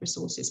detailed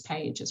resources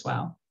page as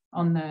well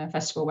on the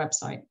festival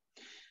website.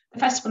 The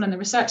festival and the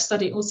research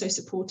study also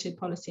supported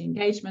policy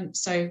engagement.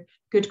 So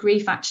Good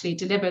Grief actually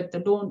delivered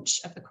the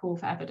launch of the call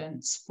for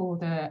evidence for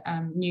the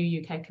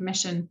new UK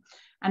Commission,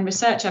 and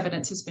research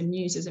evidence has been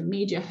used as a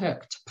media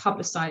hook to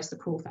publicise the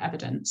call for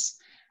evidence.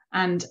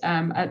 And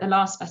at the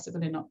last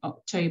festival in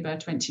October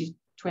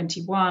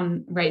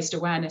 2021, raised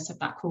awareness of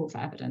that call for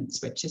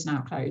evidence, which is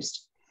now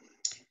closed.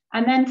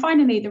 And then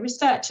finally, the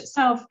research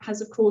itself has,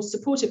 of course,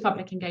 supported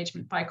public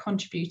engagement by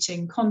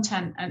contributing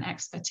content and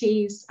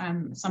expertise,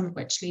 some of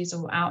which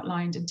Lesel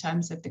outlined in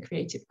terms of the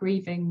creative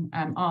grieving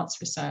arts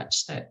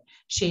research that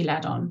she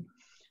led on.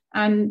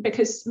 And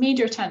because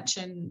media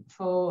attention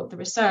for the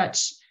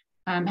research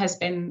has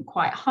been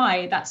quite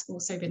high, that's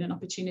also been an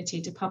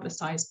opportunity to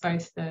publicise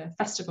both the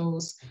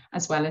festivals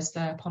as well as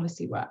the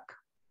policy work.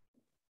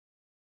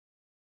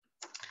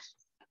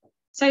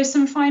 So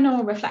some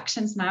final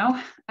reflections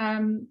now.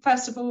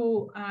 First of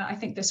all, I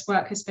think this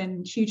work has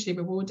been hugely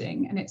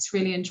rewarding, and it's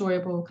really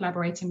enjoyable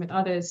collaborating with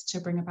others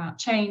to bring about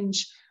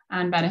change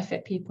and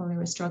benefit people who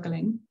are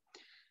struggling.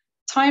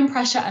 Time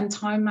pressure and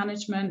time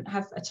management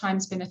have at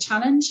times been a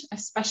challenge,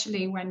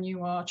 especially when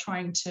you are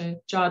trying to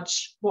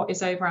judge what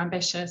is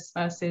overambitious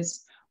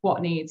versus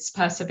what needs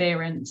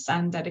perseverance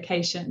and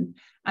dedication.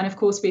 And of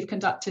course, we've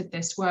conducted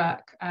this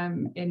work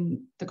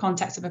in the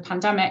context of a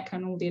pandemic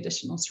and all the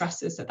additional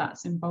stresses that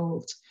that's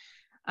involved.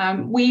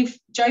 We've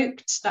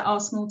joked that our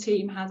small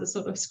team has a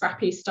sort of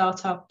scrappy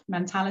startup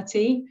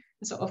mentality,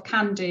 a sort of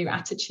can-do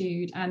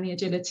attitude, and the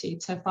agility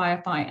to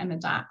firefight and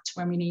adapt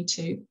when we need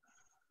to.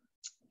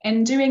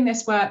 In doing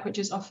this work, which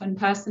is often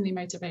personally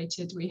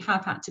motivated, we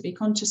have had to be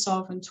conscious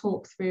of and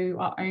talk through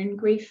our own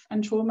grief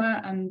and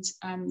trauma and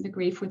the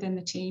grief within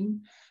the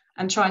team,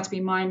 and try to be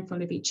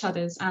mindful of each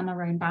other's and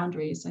our own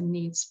boundaries and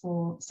needs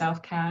for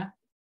self-care.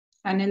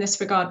 And in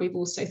this regard, we've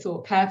also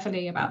thought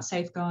carefully about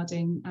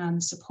safeguarding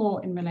and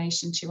support in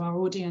relation to our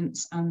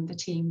audience and the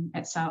team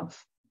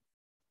itself.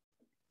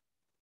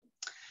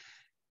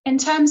 In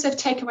terms of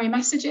takeaway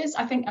messages,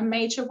 I think a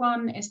major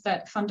one is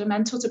that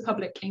fundamental to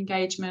public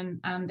engagement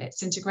and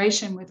its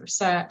integration with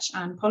research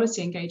and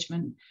policy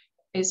engagement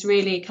is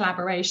really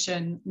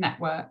collaboration,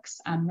 networks,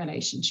 and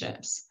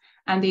relationships.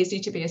 And these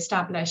need to be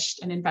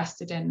established and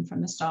invested in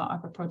from the start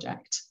of a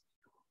project.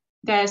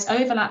 There's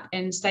overlap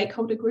in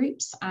stakeholder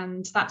groups,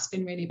 and that's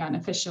been really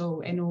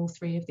beneficial in all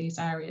three of these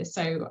areas.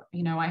 So,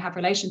 you know, I have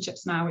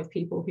relationships now with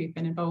people who've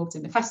been involved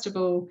in the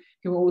festival,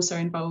 who are also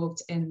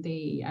involved in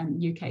the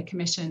UK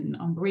Commission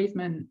on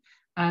Bereavement,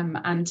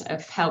 and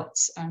have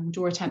helped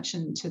draw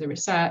attention to the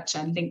research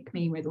and link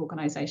me with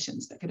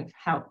organisations that could have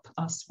helped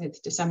us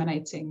with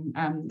disseminating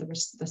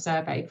the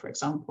survey, for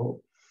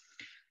example.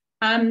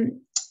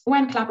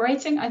 When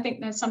collaborating, I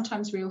think there's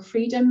sometimes real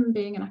freedom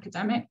being an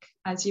academic,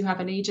 as you have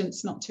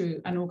allegiance not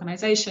to an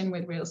organisation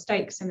with real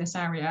stakes in this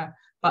area,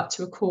 but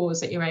to a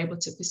cause that you're able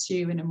to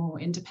pursue in a more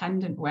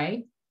independent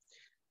way.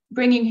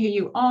 Bringing who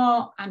you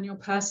are and your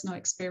personal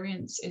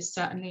experience is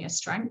certainly a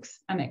strength,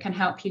 and it can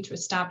help you to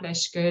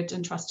establish good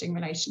and trusting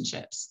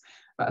relationships.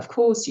 But of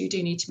course, you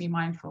do need to be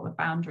mindful of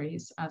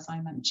boundaries, as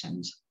I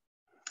mentioned.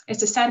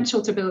 It's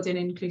essential to build in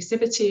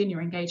inclusivity in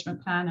your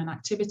engagement plan and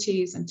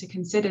activities, and to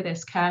consider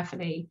this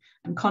carefully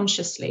and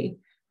consciously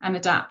and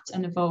adapt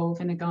and evolve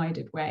in a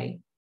guided way.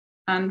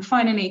 And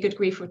finally, good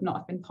grief would not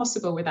have been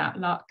possible without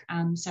luck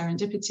and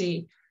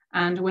serendipity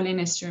and a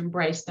willingness to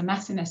embrace the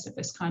messiness of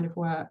this kind of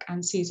work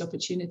and seize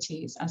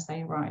opportunities as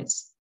they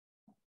arise.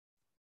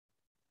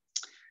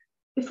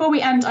 Before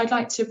we end, I'd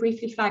like to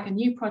briefly flag a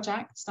new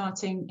project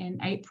starting in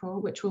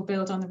April, which will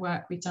build on the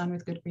work we've done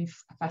with Good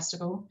Grief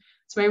Festival.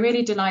 So we're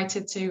really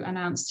delighted to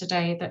announce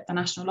today that the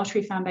National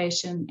Lottery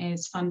Foundation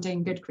is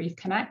funding Good Grief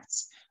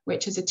Connects,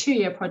 which is a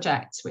 2-year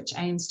project which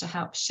aims to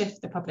help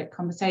shift the public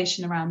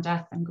conversation around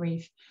death and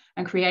grief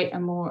and create a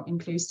more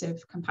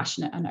inclusive,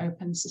 compassionate and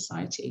open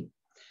society.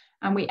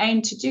 And we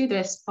aim to do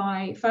this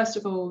by, first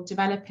of all,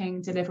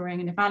 developing,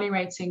 delivering and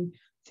evaluating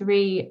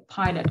 3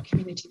 pilot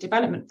community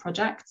development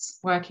projects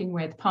working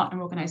with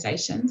partner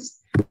organisations,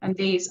 and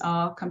these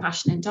are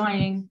Compassion in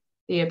Dying,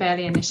 the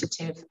Abeli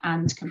Initiative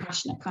and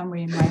Compassionate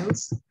Cymru in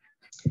Wales.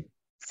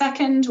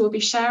 Second, we'll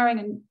be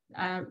sharing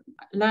and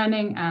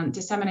learning and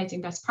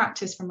disseminating best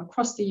practice from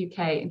across the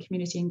UK in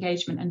community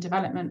engagement and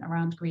development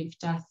around grief,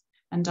 death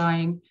and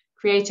dying,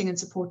 creating and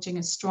supporting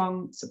a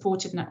strong,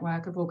 supportive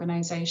network of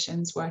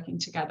organisations working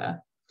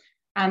together.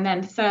 And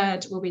then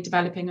third, we'll be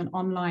developing an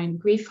online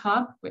grief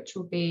hub, which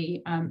will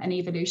be an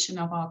evolution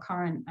of our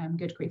current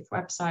Good Grief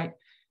website,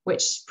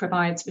 which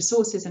provides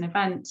resources and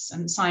events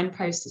and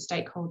signposts to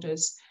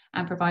stakeholders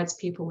and provides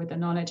people with the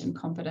knowledge and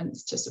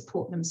confidence to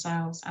support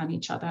themselves and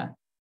each other.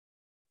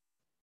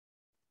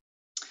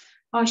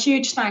 Our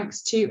huge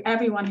thanks to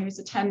everyone who has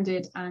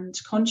attended and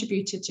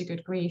contributed to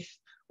Good Grief,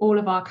 all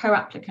of our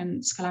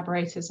co-applicants,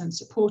 collaborators and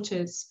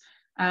supporters,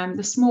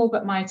 the small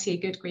but mighty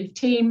Good Grief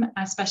team,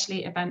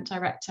 especially event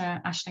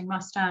director Aisling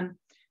Mastan,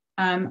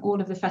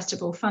 all of the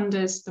festival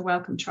funders, the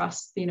Wellcome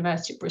Trust, the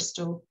University of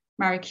Bristol,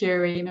 Marie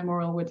Curie,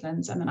 Memorial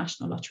Woodlands and the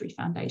National Lottery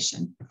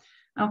Foundation.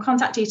 Our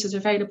contact details are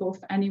available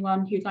for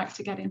anyone who'd like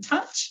to get in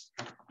touch.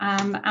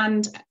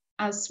 And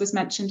as was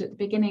mentioned at the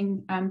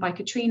beginning by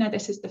Katrina,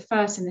 this is the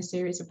first in the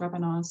series of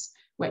webinars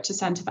which the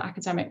Centre for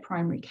Academic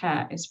Primary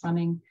Care is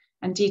running,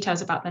 and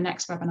details about the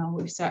next webinar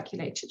will be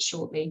circulated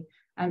shortly.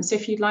 So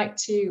if you'd like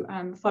to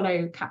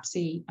follow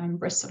CAPC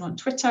Bristol on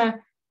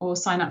Twitter or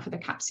sign up for the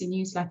CAPC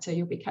newsletter,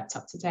 you'll be kept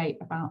up to date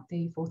about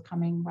the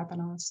forthcoming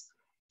webinars.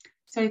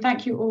 So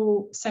thank you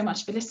all so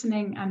much for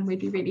listening, and we'd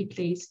be really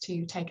pleased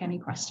to take any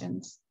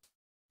questions.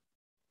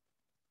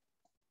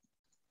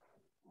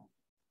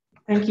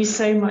 Thank you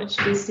so much,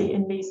 Lucy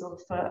and Lesel,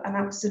 for an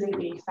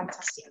absolutely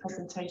fantastic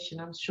presentation.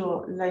 I'm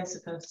sure loads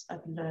of us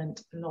have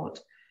learned a lot.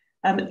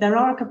 There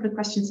are a couple of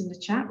questions in the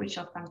chat which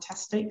are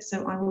fantastic,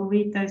 so I will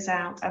read those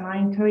out, and I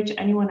encourage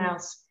anyone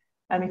else,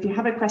 if you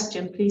have a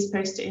question, please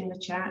post it in the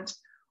chat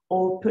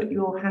or put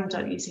your hand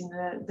up using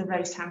the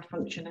raised hand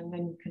function, and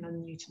then you can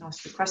unmute and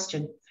ask the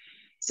question.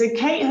 So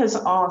Kate has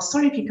asked,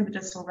 sorry if you covered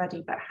this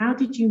already, but how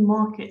did you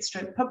market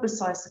 /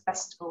 publicise the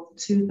festival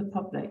to the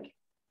public?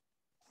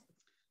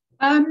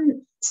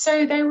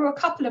 So there were a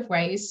couple of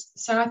ways.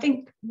 So I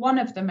think one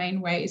of the main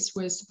ways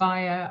was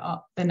via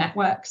the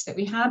networks that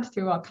we had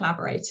through our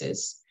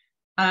collaborators.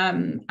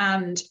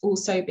 And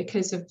also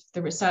because of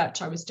the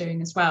research I was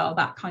doing as well,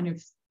 that kind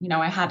of, you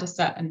know, I had a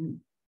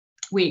certain,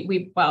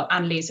 well,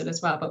 and Lesel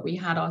as well, but we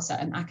had our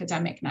certain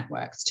academic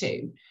networks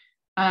too.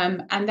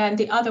 And then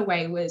the other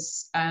way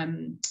was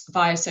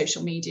via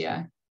social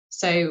media.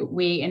 So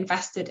we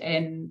invested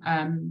in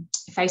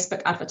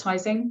Facebook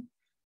advertising,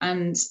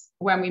 and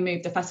when we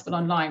moved the festival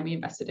online, we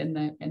invested in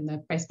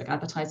the Facebook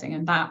advertising,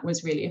 and that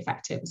was really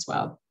effective as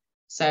well.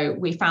 So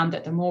we found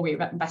that the more we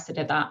invested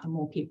in that, the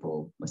more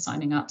people were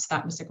signing up. So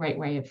that was a great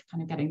way of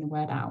kind of getting the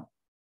word out.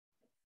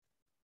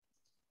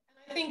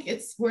 I think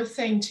it's worth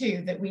saying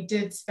too that we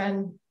did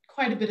spend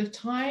quite a bit of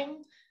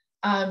time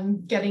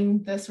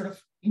getting the sort of,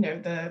 you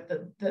know,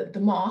 the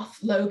moth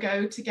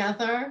logo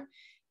together,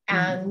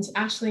 and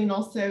Aisling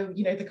also,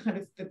 you know, the kind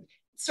of the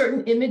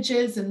certain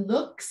images and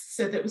looks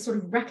so that it was sort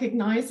of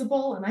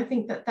recognizable. And I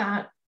think that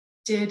that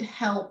did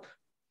help.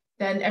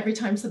 Then every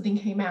time something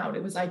came out,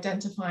 it was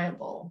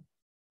identifiable.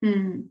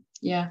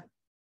 Yeah.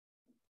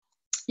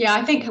 Yeah,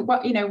 I think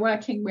what, you know,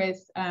 working with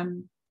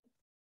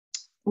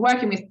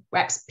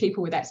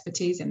people with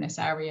expertise in this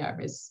area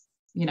is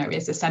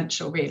is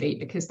essential, really,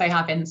 because they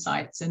have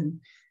insights and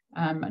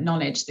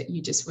knowledge that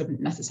you just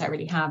wouldn't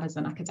necessarily have as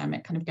an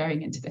academic kind of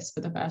going into this for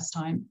the first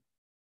time.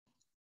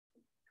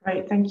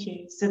 Great, thank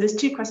you. So there's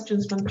two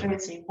questions from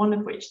Josie, one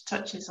of which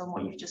touches on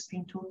what you've just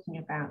been talking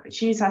about, but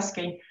she's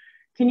asking,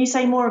 can you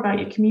say more about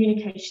your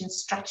communication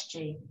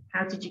strategy?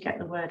 How did you get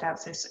the word out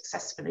so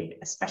successfully,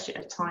 especially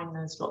at a time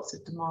there's lots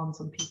of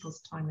demands on people's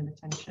time and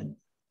attention?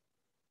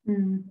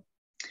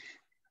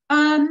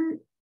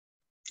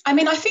 I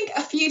mean, I think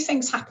a few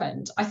things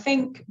happened. I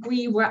think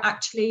we were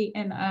actually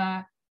in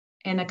a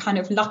kind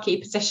of lucky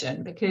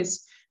position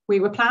because we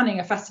were planning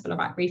a festival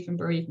about grief and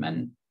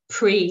bereavement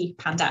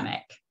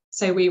pre-pandemic.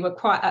 So we were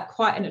at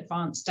quite an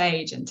advanced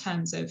stage in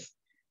terms of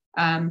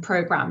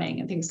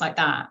programming and things like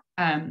that,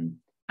 and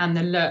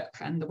the look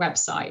and the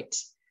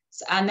website.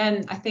 And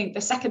then I think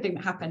the second thing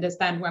that happened is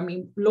then when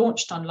we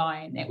launched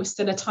online, it was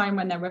still a time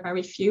when there were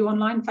very few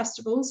online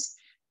festivals.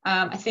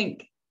 I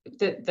think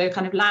the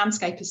kind of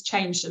landscape has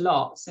changed a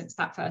lot since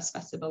that first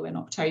festival in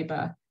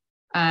October.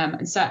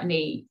 And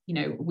certainly,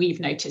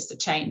 we've noticed a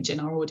change in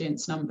our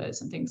audience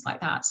numbers and things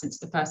like that since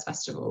the first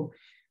festival.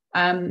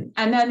 And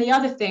then the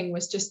other thing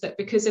was just that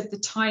because of the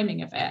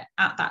timing of it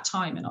at that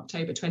time in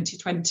October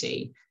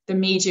 2020, the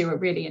media were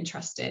really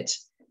interested.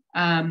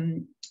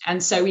 And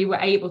so we were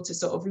able to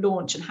sort of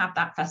launch and have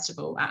that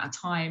festival at a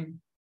time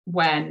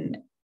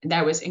when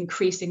there was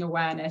increasing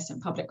awareness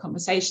and public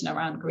conversation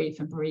around grief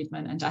and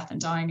bereavement and death and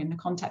dying in the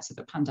context of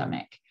the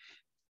pandemic.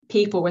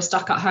 People were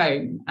stuck at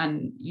home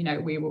and,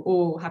 we were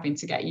all having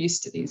to get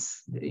used to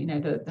these, the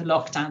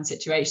lockdown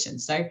situation.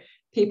 So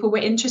people were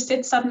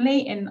interested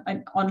suddenly in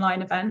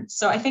online events.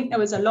 So I think there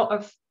was a lot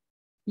of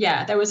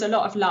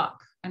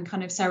luck and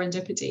kind of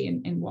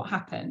serendipity in what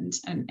happened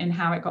and in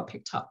how it got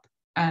picked up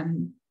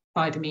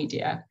by the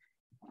media.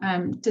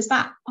 Does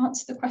that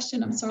answer the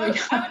question? I'm sorry.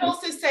 I would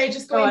also say,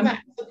 just going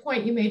back to the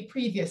point you made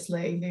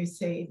previously,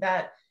 Lucy,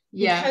 that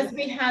because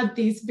we had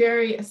these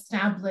very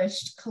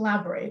established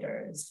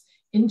collaborators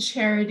in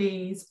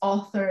charities,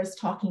 authors,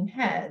 talking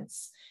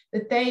heads,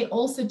 that they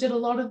also did a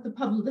lot of the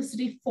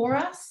publicity for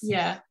us.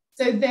 Yeah.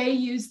 So they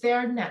used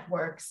their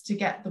networks to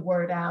get the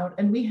word out.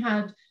 And we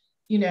had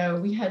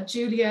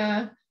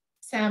Julia,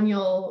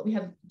 Samuel, we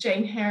had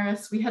Jane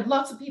Harris, we had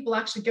lots of people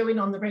actually going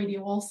on the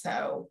radio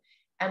also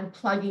and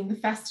plugging the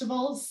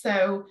festivals.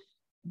 So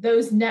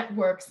those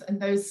networks and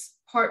those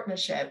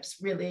partnerships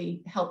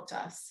really helped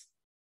us.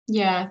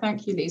 Yeah,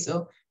 thank you,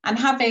 Lesel. And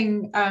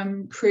having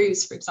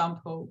crews, for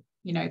example,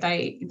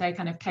 they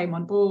kind of came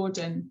on board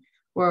and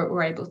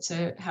were able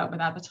to help with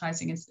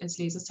advertising, as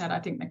Lesel said. I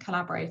think the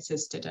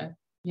collaborators did a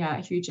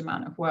huge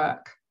amount of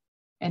work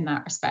in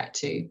that respect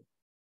too.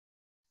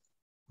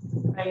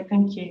 Great,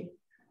 thank you.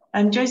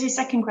 And Josie's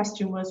second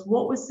question was,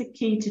 what was the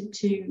key to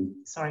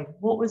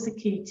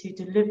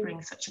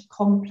delivering such a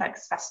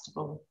complex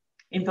festival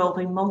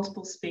involving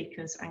multiple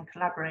speakers and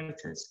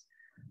collaborators?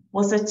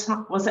 Was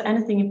there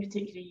anything in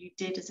particular you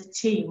did as a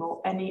team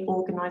or any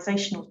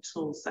organisational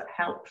tools that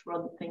helped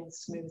run things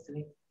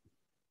smoothly?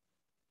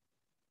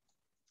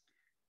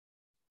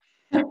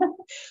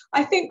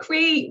 I think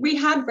we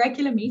had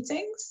regular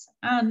meetings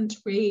and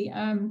we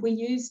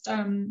used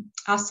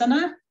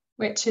Asana,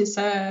 which is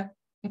a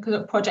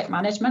project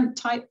management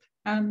type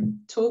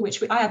tool,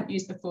 which I hadn't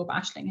used before, but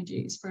Aisling had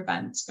used for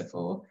events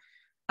before.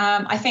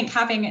 I think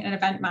having an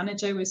event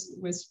manager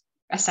was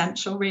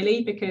essential,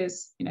 really,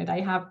 because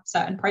they have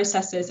certain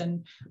processes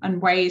and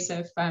ways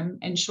of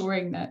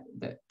ensuring that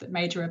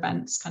major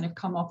events kind of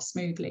come off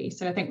smoothly.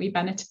 So I think we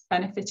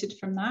benefited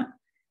from that.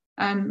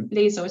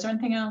 Lesel, is there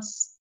anything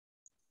else?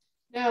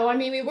 No, I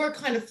mean, we were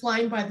kind of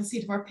flying by the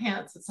seat of our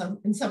pants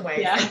in some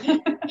ways. Yeah.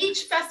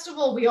 Each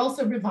festival, we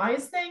also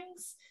revised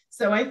things.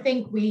 So I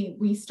think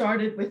we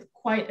started with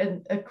quite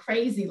a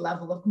crazy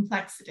level of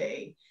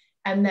complexity,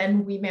 and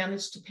then we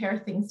managed to pare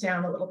things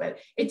down a little bit.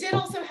 It did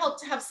also help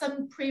to have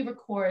some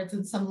pre-records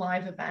and some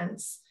live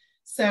events.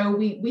 So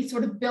we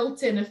sort of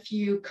built in a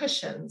few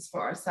cushions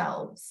for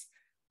ourselves,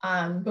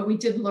 but we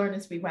did learn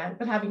as we went,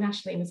 but having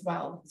Aisling as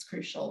well is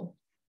crucial.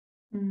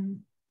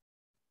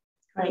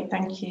 Great,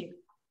 thank you.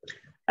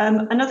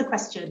 Another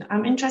question.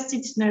 I'm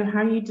interested to know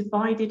how you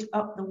divided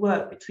up the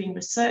work between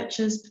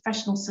researchers,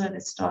 professional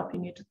service staff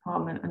in your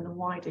department and the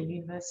wider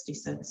university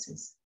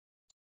services.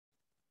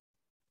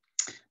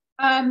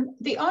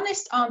 The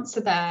honest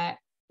answer there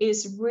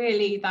is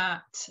really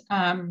that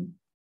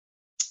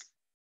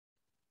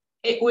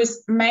it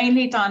was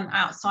mainly done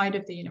outside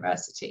of the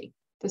university,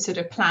 the sort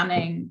of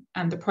planning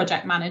and the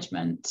project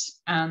management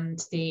and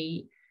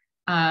the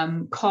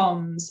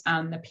comms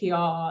and the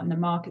PR and the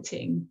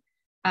marketing.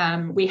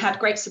 We had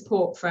great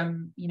support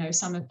from,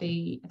 some of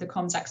the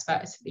comms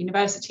experts at the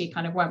university.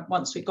 Kind of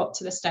once we got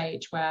to the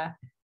stage where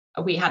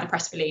we had a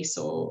press release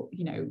or,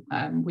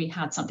 we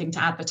had something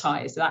to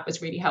advertise, that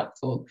was really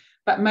helpful.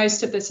 But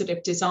most of the sort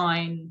of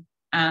design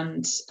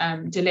and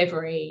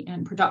delivery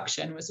and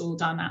production was all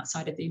done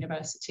outside of the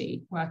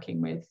university, working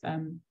with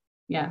kind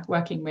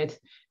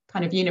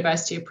of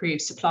university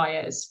approved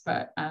suppliers.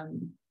 But I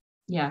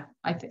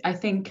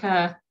think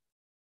that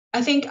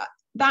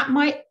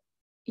might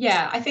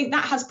yeah, I think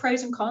that has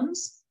pros and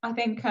cons. I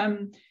think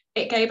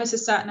it gave us a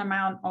certain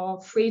amount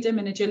of freedom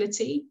and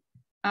agility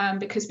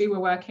because we were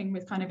working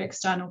with kind of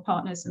external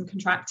partners and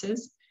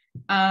contractors.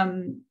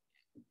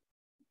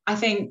 I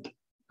think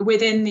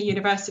within the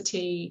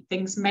university,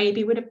 things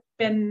maybe would have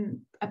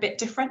been a bit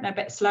different, a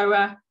bit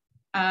slower.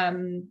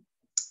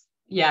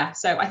 Yeah,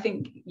 so I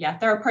think, yeah,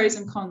 there are pros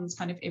and cons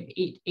kind of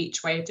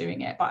each way of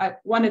doing it. But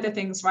one of the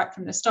things right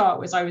from the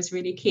start was I was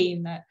really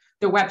keen that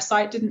the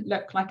website didn't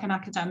look like an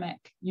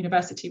academic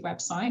university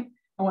website.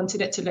 I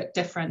wanted it to look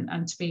different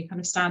and to be kind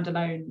of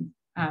standalone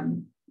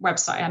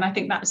website. And I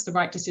think that's the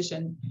right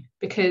decision,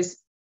 because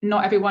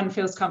not everyone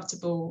feels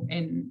comfortable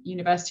in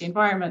university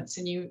environments,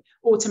 and you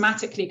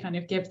automatically kind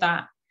of give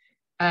that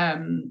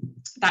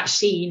that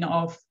sheen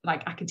of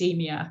like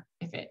academia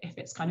if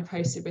it's kind of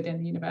hosted within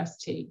the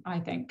university, I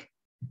think.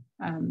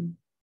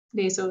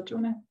 Lesel, do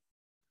you want to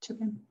chip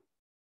in?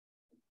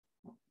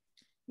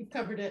 You've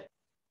covered it.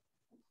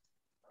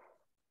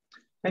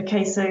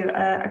 Okay, so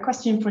a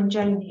question from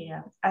Jane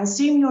here. I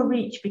assume your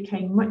reach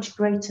became much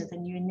greater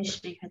than you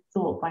initially had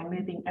thought by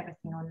moving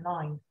everything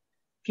online.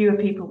 Fewer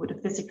people would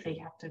have physically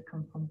had to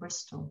come from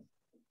Bristol.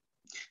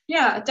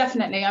 Yeah,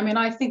 definitely. I mean,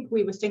 I think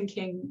we were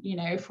thinking, you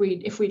know, if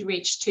we'd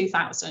reached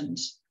 2,000,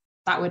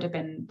 that would have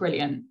been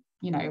brilliant.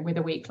 You know, with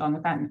a week-long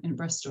event in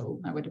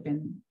Bristol, that would have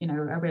been, you know,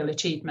 a real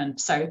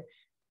achievement. So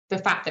the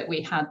fact that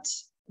we had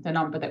the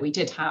number that we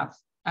did have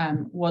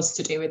was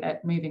to do with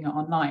it moving it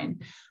online.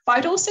 But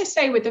I'd also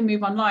say with the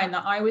move online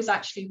that I was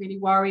actually really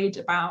worried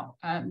about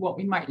what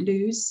we might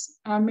lose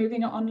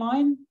moving it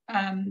online.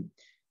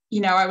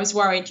 You know, I was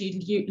worried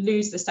you'd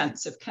lose the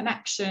sense of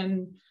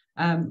connection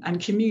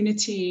and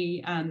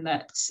community, and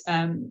that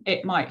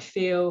it might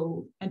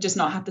feel and just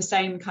not have the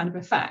same kind of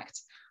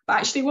effect. But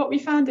actually what we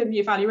found in the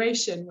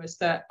evaluation was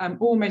that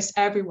almost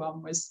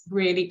everyone was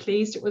really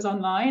pleased it was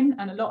online.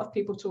 And a lot of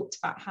people talked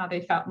about how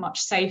they felt much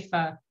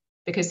safer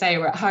because they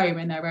were at home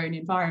in their own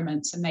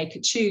environments and they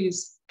could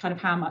choose kind of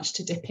how much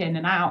to dip in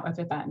and out of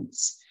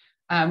events.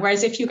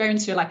 Whereas if you're going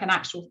to like an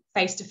actual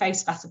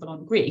face-to-face festival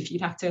on grief,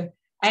 you'd have to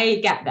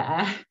A, get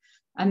there,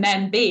 and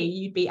then B,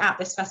 you'd be at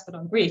this festival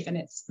on grief, and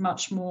it's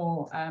much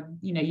more,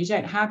 you know, you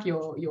don't have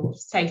your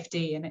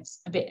safety, and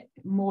it's a bit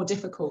more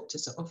difficult to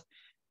sort of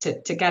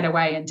to get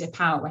away and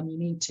dip out when you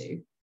need to.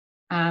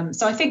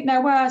 So I think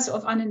there were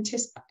sort of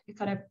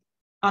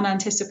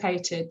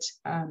unanticipated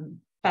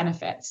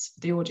benefits for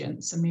the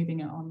audience and moving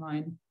it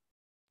online.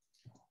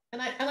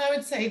 And I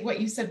would say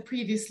what you said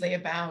previously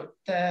about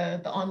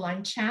the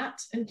online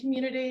chat and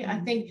community, I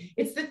think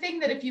it's the thing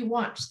that if you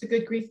watch the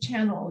Good Grief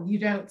channel, you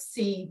don't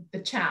see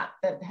the chat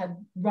that had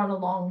run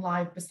along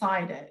live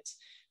beside it.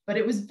 But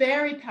it was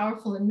very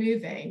powerful and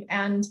moving.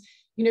 And,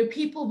 you know,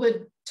 people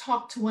would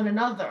talk to one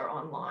another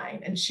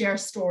online and share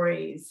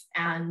stories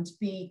and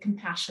be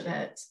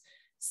compassionate.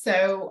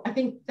 So I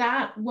think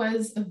that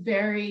was a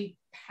very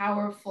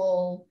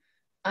powerful,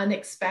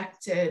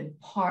 unexpected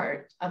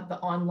part of the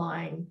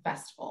online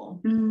festival.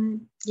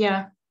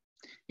 Yeah,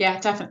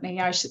 definitely.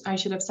 I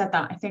should have said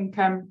that. I think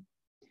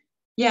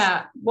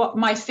yeah, what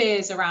my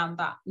fears around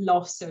that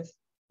loss of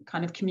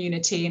kind of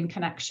community and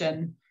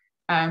connection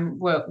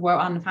were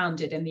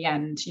unfounded in the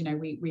end. You know,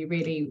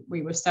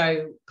 we were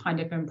so kind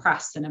of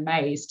impressed and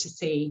amazed to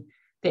see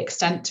the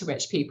extent to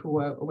which people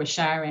were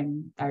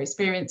sharing their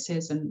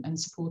experiences and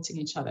supporting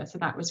each other. So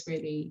that was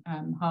really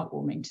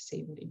heartwarming to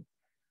see, really.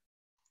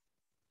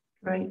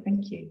 Great,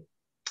 thank you.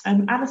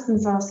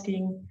 Alison's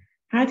asking,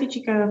 how did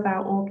you go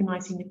about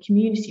organising the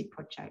community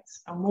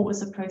projects, and what was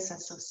the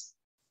process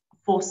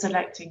for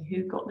selecting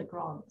who got the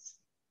grants?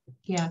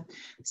 Yeah,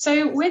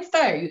 so with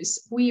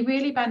those, we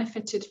really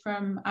benefited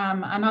from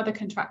another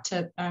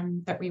contractor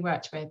that we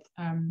worked with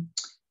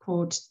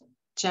called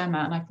Gemma,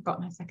 and I've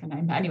forgotten her second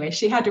name, but anyway,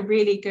 she had a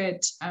really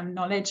good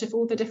knowledge of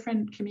all the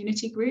different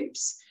community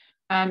groups.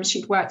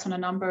 She'd worked on a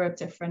number of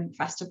different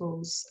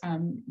festivals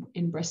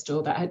in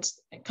Bristol that had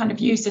kind of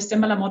used a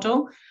similar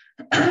model.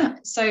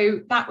 So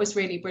that was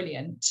really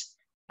brilliant.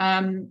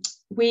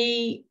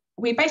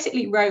 We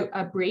basically wrote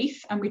a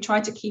brief and we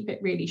tried to keep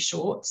it really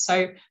short.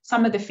 So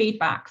some of the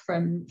feedback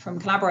from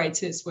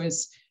collaborators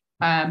was,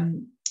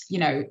 you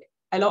know,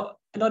 a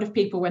lot of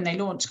people, when they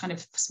launch kind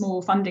of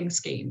small funding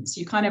schemes,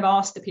 you kind of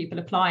ask the people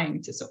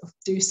applying to sort of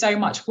do so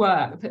much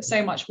work, put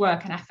so much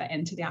work and effort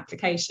into the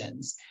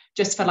applications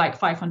just for like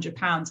 £500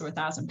 or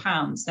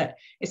 £1,000 that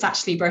it's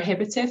actually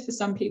prohibitive for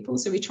some people.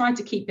 So we tried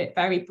to keep it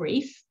very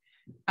brief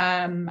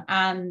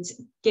and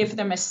give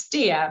them a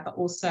steer, but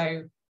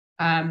also,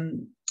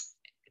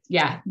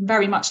 yeah,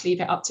 very much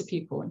leave it up to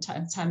people in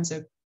terms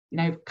of, you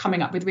know,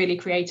 coming up with really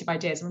creative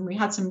ideas. I mean, we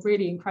had some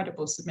really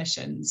incredible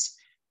submissions,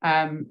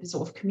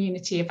 sort of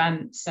community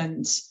events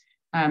and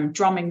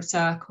drumming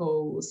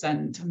circles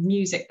and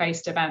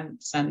music-based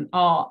events and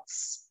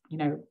arts, you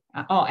know,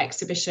 art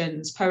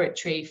exhibitions,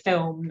 poetry,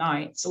 film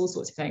nights, all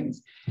sorts of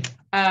things.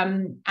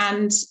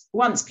 And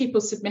once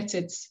people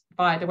submitted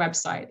via the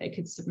website, they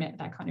could submit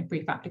their kind of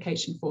brief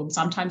application form.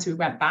 Sometimes we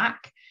went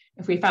back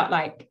if we felt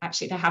like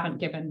actually they haven't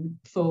given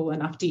full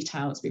enough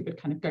details, we would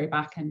kind of go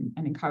back and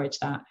encourage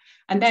that.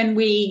 And then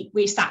we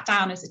sat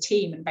down as a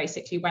team and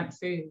basically went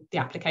through the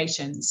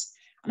applications.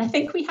 And I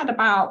think we had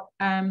about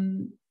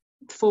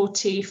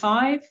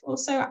 45 or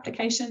so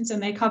applications,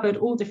 and they covered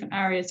all different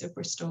areas of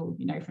Bristol,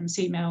 you know, from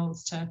sea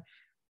mills to,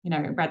 you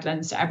know,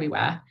 Redlands to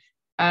everywhere.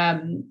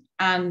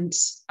 And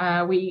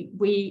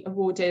we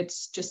awarded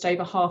just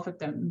over half of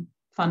them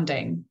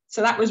funding.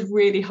 So that was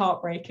really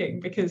heartbreaking,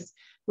 because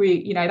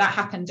you know, that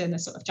happened in the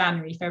sort of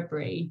January,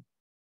 February.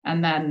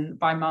 And then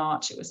by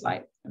March, it was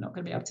like, we're not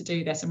going to be able to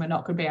do this, and we're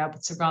not going to be able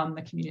to run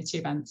the community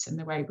events in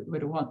the way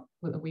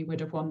we would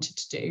have wanted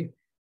to do.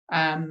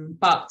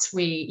 But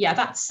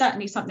that's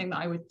certainly something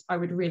that I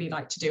would really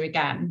like to do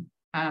again,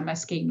 a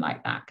scheme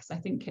like that, because I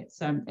think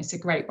it's a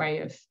great way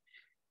of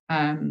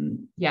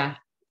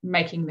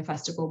making the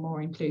festival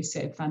more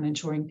inclusive and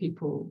ensuring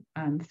people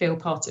feel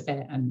part of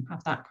it and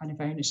have that kind of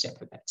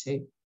ownership of it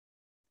too.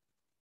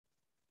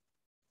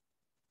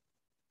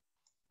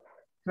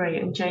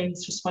 Great, and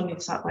James responded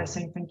to that by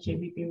saying thank you.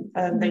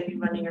 They've been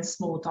running a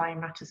small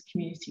Dying Matters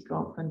community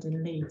grant fund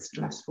in Leeds for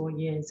the last 4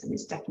 years, and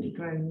it's definitely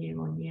grown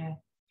year on year.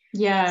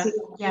 Yeah,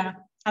 yeah.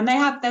 And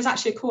there's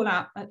actually a call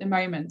out at the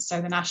moment.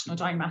 So the National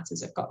Dying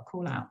Matters have got a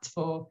call out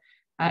for,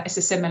 it's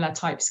a similar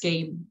type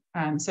scheme.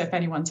 So if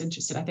anyone's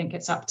interested, I think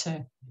it's up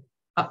to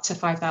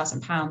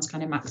 £5,000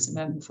 kind of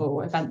maximum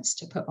for events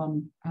to put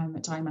on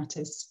at Dying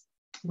Matters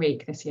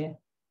Week this year.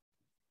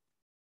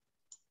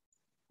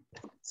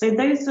 So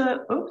those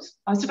are,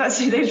 I was about to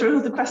say those are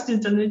all the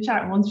questions in the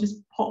chat, and one's just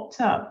popped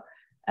up.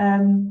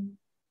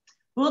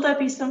 Will there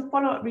be some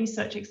follow-up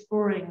research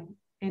exploring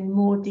in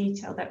more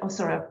detail that,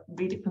 I'll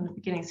read it from the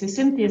beginning. So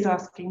Cynthia's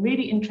asking,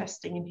 really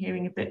interesting in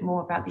hearing a bit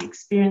more about the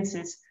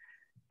experiences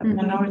of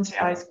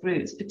minoritized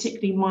groups,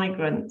 particularly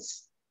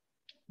migrants,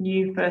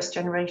 new first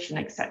generation,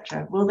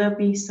 etc. Will there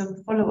be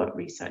some follow-up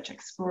research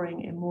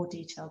exploring in more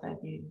detail their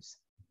views?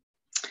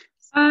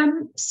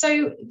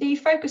 So the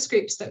focus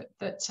groups that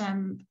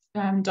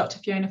Dr.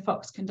 Fiona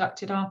Fox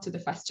conducted after the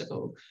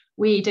festival,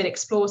 we did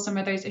explore some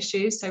of those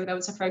issues. So there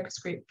was a focus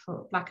group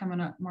for Black and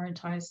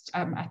minoritized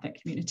ethnic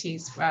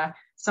communities where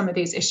some of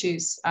these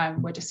issues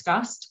were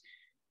discussed.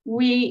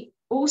 We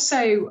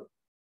also,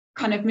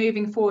 kind of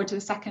moving forward to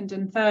the second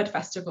and third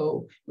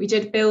festival, we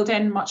did build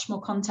in much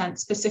more content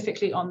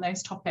specifically on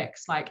those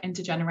topics like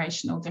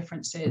intergenerational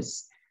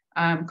differences,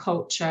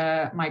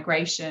 culture,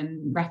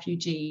 migration,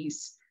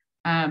 refugees,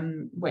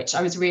 which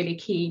I was really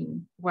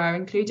keen were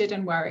included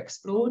and were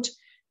explored.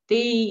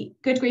 The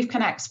Good Grief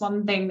Connects,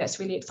 one thing that's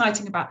really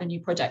exciting about the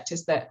new project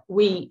is that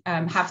we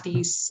have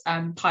these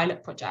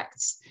pilot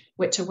projects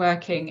which are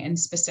working in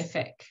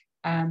specific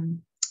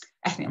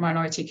ethnic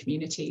minority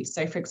communities.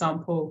 So for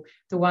example,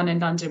 the one in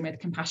London with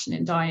Compassion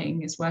in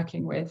Dying is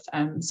working with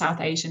South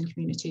Asian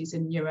communities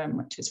in Newham,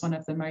 which is one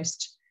of the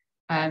most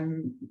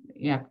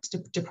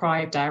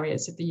deprived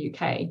areas of the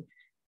UK.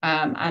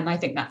 And I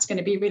think that's going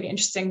to be really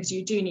interesting, because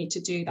you do need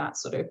to do that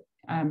sort of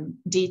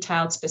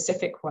detailed,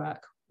 specific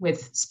work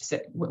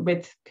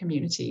with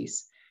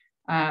communities.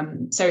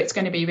 So it's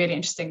going to be really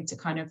interesting to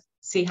kind of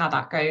see how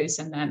that goes,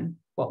 and then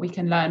what we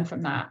can learn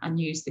from that, and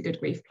use the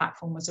Good Grief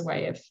platform as a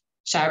way of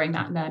sharing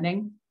that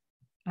learning.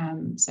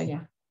 So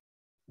yeah.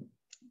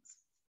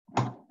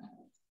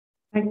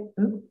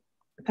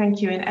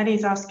 Thank you. And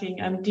Ellie's asking,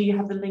 do you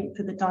have the link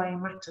for the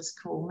Dying Matters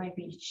call?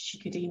 Maybe she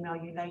could email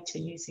you later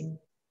using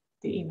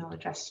the email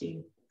address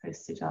you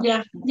posted up.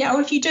 Yeah, or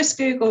if you just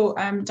Google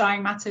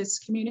Dying Matters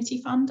Community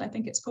Fund, I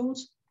think it's called,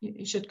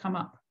 it should come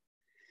up.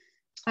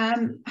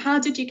 How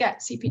did you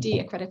get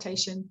CPD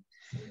accreditation?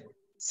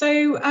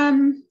 So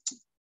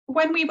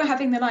when we were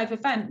having the live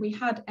event, we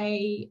had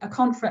a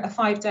conference, a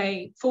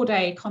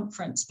 4-day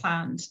conference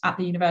planned at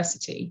the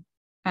university,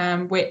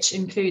 which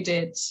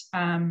included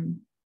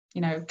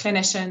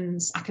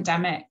clinicians,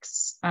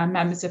 academics,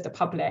 members of the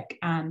public,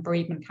 and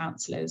bereavement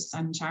counsellors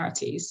and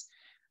charities.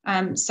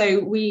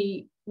 So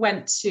we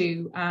went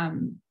to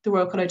the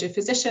Royal College of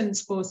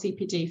Physicians for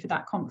CPD for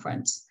that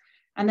conference.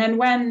 And then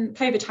when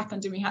COVID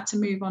happened and we had to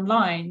move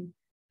online,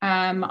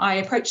 I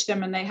approached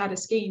them, and they had a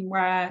scheme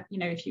where,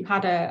 if you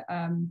had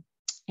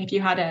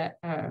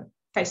a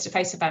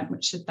face-to-face event,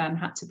 which had then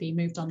had to be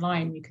moved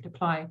online, you could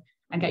apply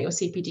and get your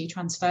CPD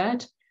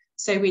transferred.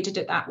 So we did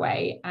it that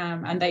way.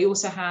 And they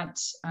also had,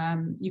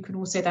 you can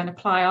also then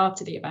apply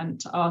after the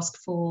event to ask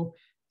for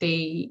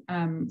the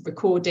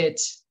recorded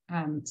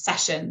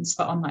sessions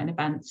for online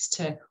events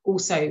to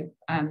also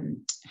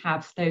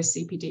have those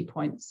CPD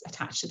points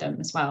attached to them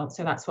as well.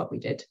 So that's what we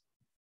did.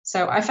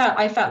 So I felt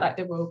like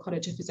the Royal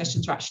College of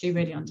Physicians were actually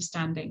really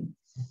understanding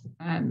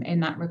in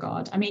that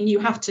regard. I mean, you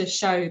have to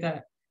show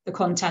that the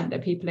content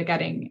that people are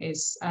getting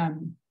is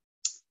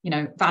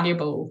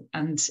valuable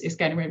and is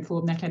going to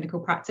inform their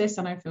clinical practice.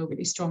 And I feel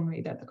really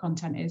strongly that the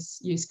content is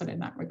useful in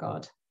that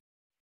regard.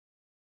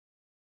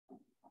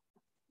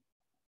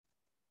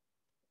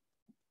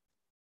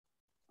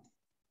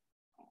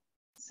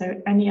 So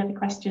any other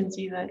questions,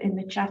 either in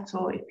the chat,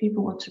 or if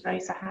people want to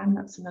raise a hand,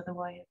 that's another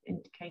way of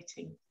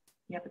indicating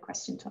you have a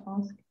question to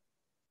ask.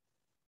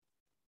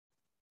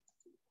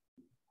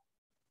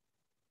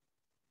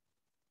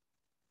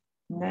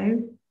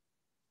 No?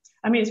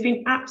 I mean, it's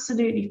been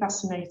absolutely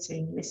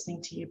fascinating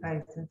listening to you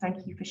both, and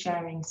thank you for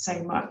sharing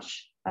so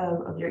much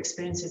of your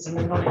experiences and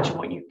the knowledge and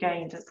what you've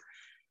gained.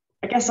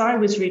 I guess I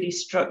was really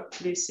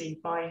struck, Lucy,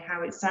 by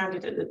how it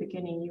sounded at the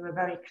beginning. You were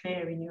very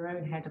clear in your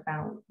own head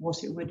about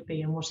what it would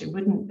be and what it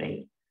wouldn't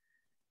be.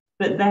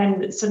 But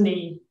then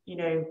suddenly, you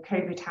know,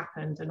 COVID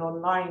happened and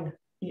online,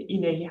 you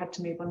know, you had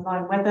to move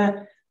online.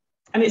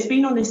 And it's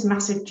been on this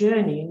massive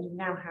journey, and you've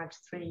now had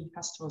 3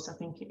 festivals, I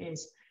think it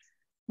is.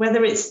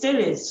 Whether it still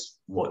is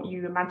what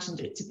you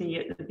imagined it to be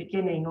at the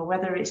beginning, or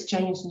whether it's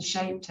changed and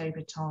shaped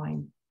over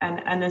time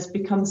and has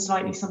become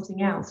slightly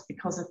something else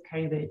because of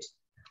COVID.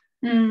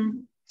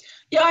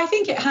 Yeah, I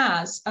think it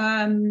has.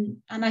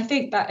 And I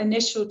think that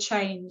initial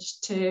change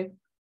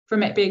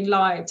from it being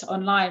live to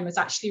online was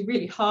actually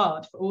really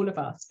hard for all of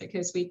us,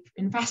 because we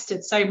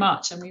invested so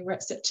much and we were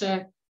at such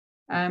a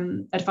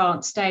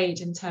advanced stage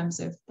in terms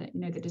of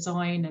the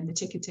design and the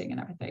ticketing and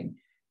everything.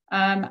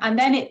 And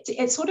then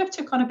it sort of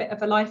took on a bit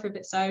of a life of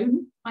its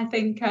own. I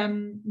think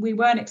we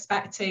weren't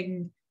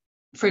expecting,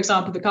 for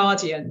example, The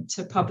Guardian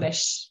to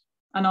publish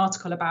an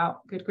article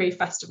about Good Grief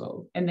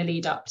Festival in the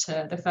lead up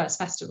to the first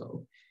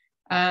festival.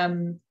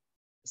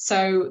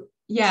 So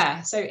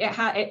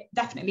it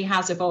definitely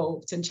has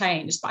evolved and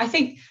changed. But I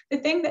think the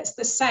thing that's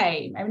the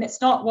same, I mean,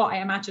 it's not what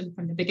I imagined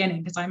from the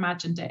beginning, because I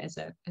imagined it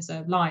as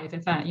a live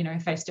event, a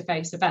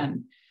face-to-face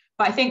event.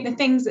 But I think the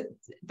things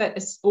that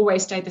has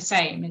always stayed the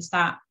same is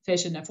that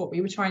vision of what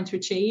we were trying to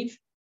achieve.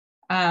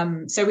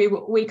 So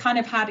we kind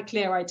of had a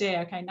clear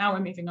idea, okay, now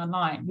we're moving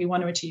online. We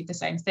want to achieve the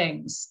same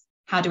things.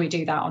 How do we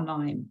do that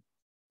online?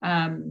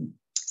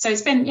 So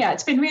it's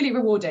been really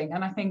rewarding.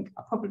 And I think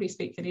I'll probably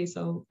speak for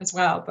Lesel as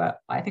well, but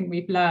I think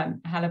we've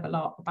learned a hell of a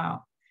lot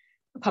about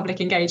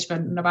public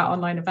engagement and about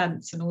online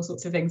events and all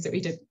sorts of things that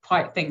we didn't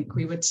quite think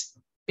we would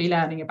be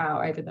learning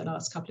about over the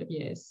last couple of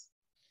years.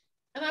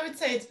 And I would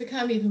say it's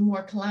become even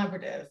more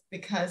collaborative,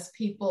 because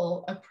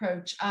people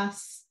approach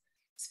us,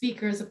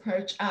 speakers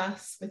approach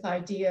us with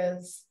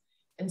ideas.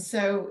 And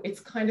so it's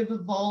kind of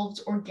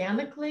evolved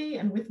organically,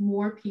 and with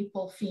more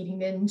people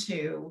feeding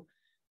into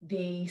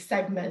the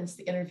segments,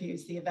 the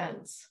interviews, the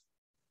events.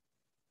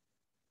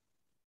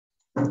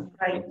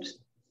 Great.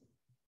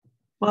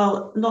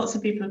 Well, lots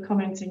of people are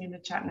commenting in the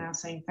chat now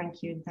saying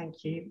thank you and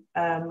thank you.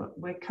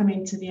 We're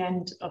coming to the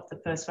end of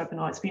the first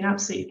webinar. It's been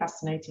absolutely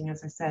fascinating,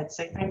 as I said.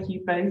 So thank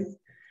you both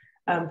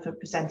for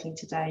presenting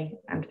today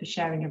and for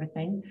sharing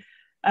everything.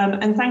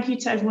 And thank you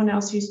to everyone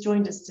else who's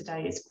joined us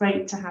today. It's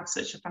great to have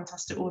such a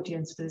fantastic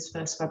audience for this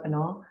first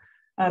webinar.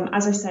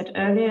 As I said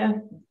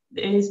earlier,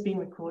 it is being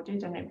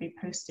recorded and it'll be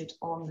posted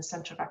on the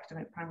Centre of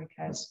Academic Primary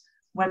Care's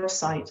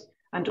website,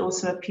 and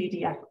also a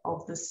PDF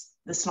of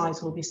the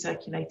slides will be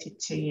circulated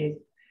to you.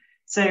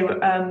 So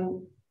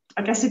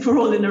I guess if we're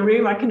all in a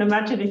room, I can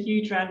imagine a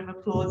huge round of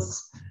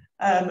applause.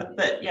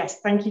 But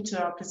yes, thank you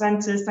to our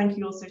presenters. Thank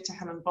you also to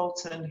Helen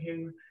Bolton,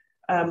 who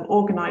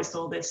organised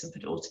all this and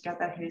put it all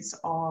together, who's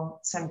our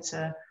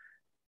Centre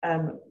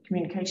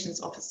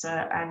Communications Officer.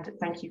 And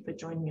thank you for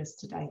joining us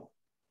today.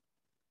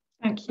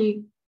 Thank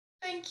you.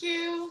 Thank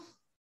you.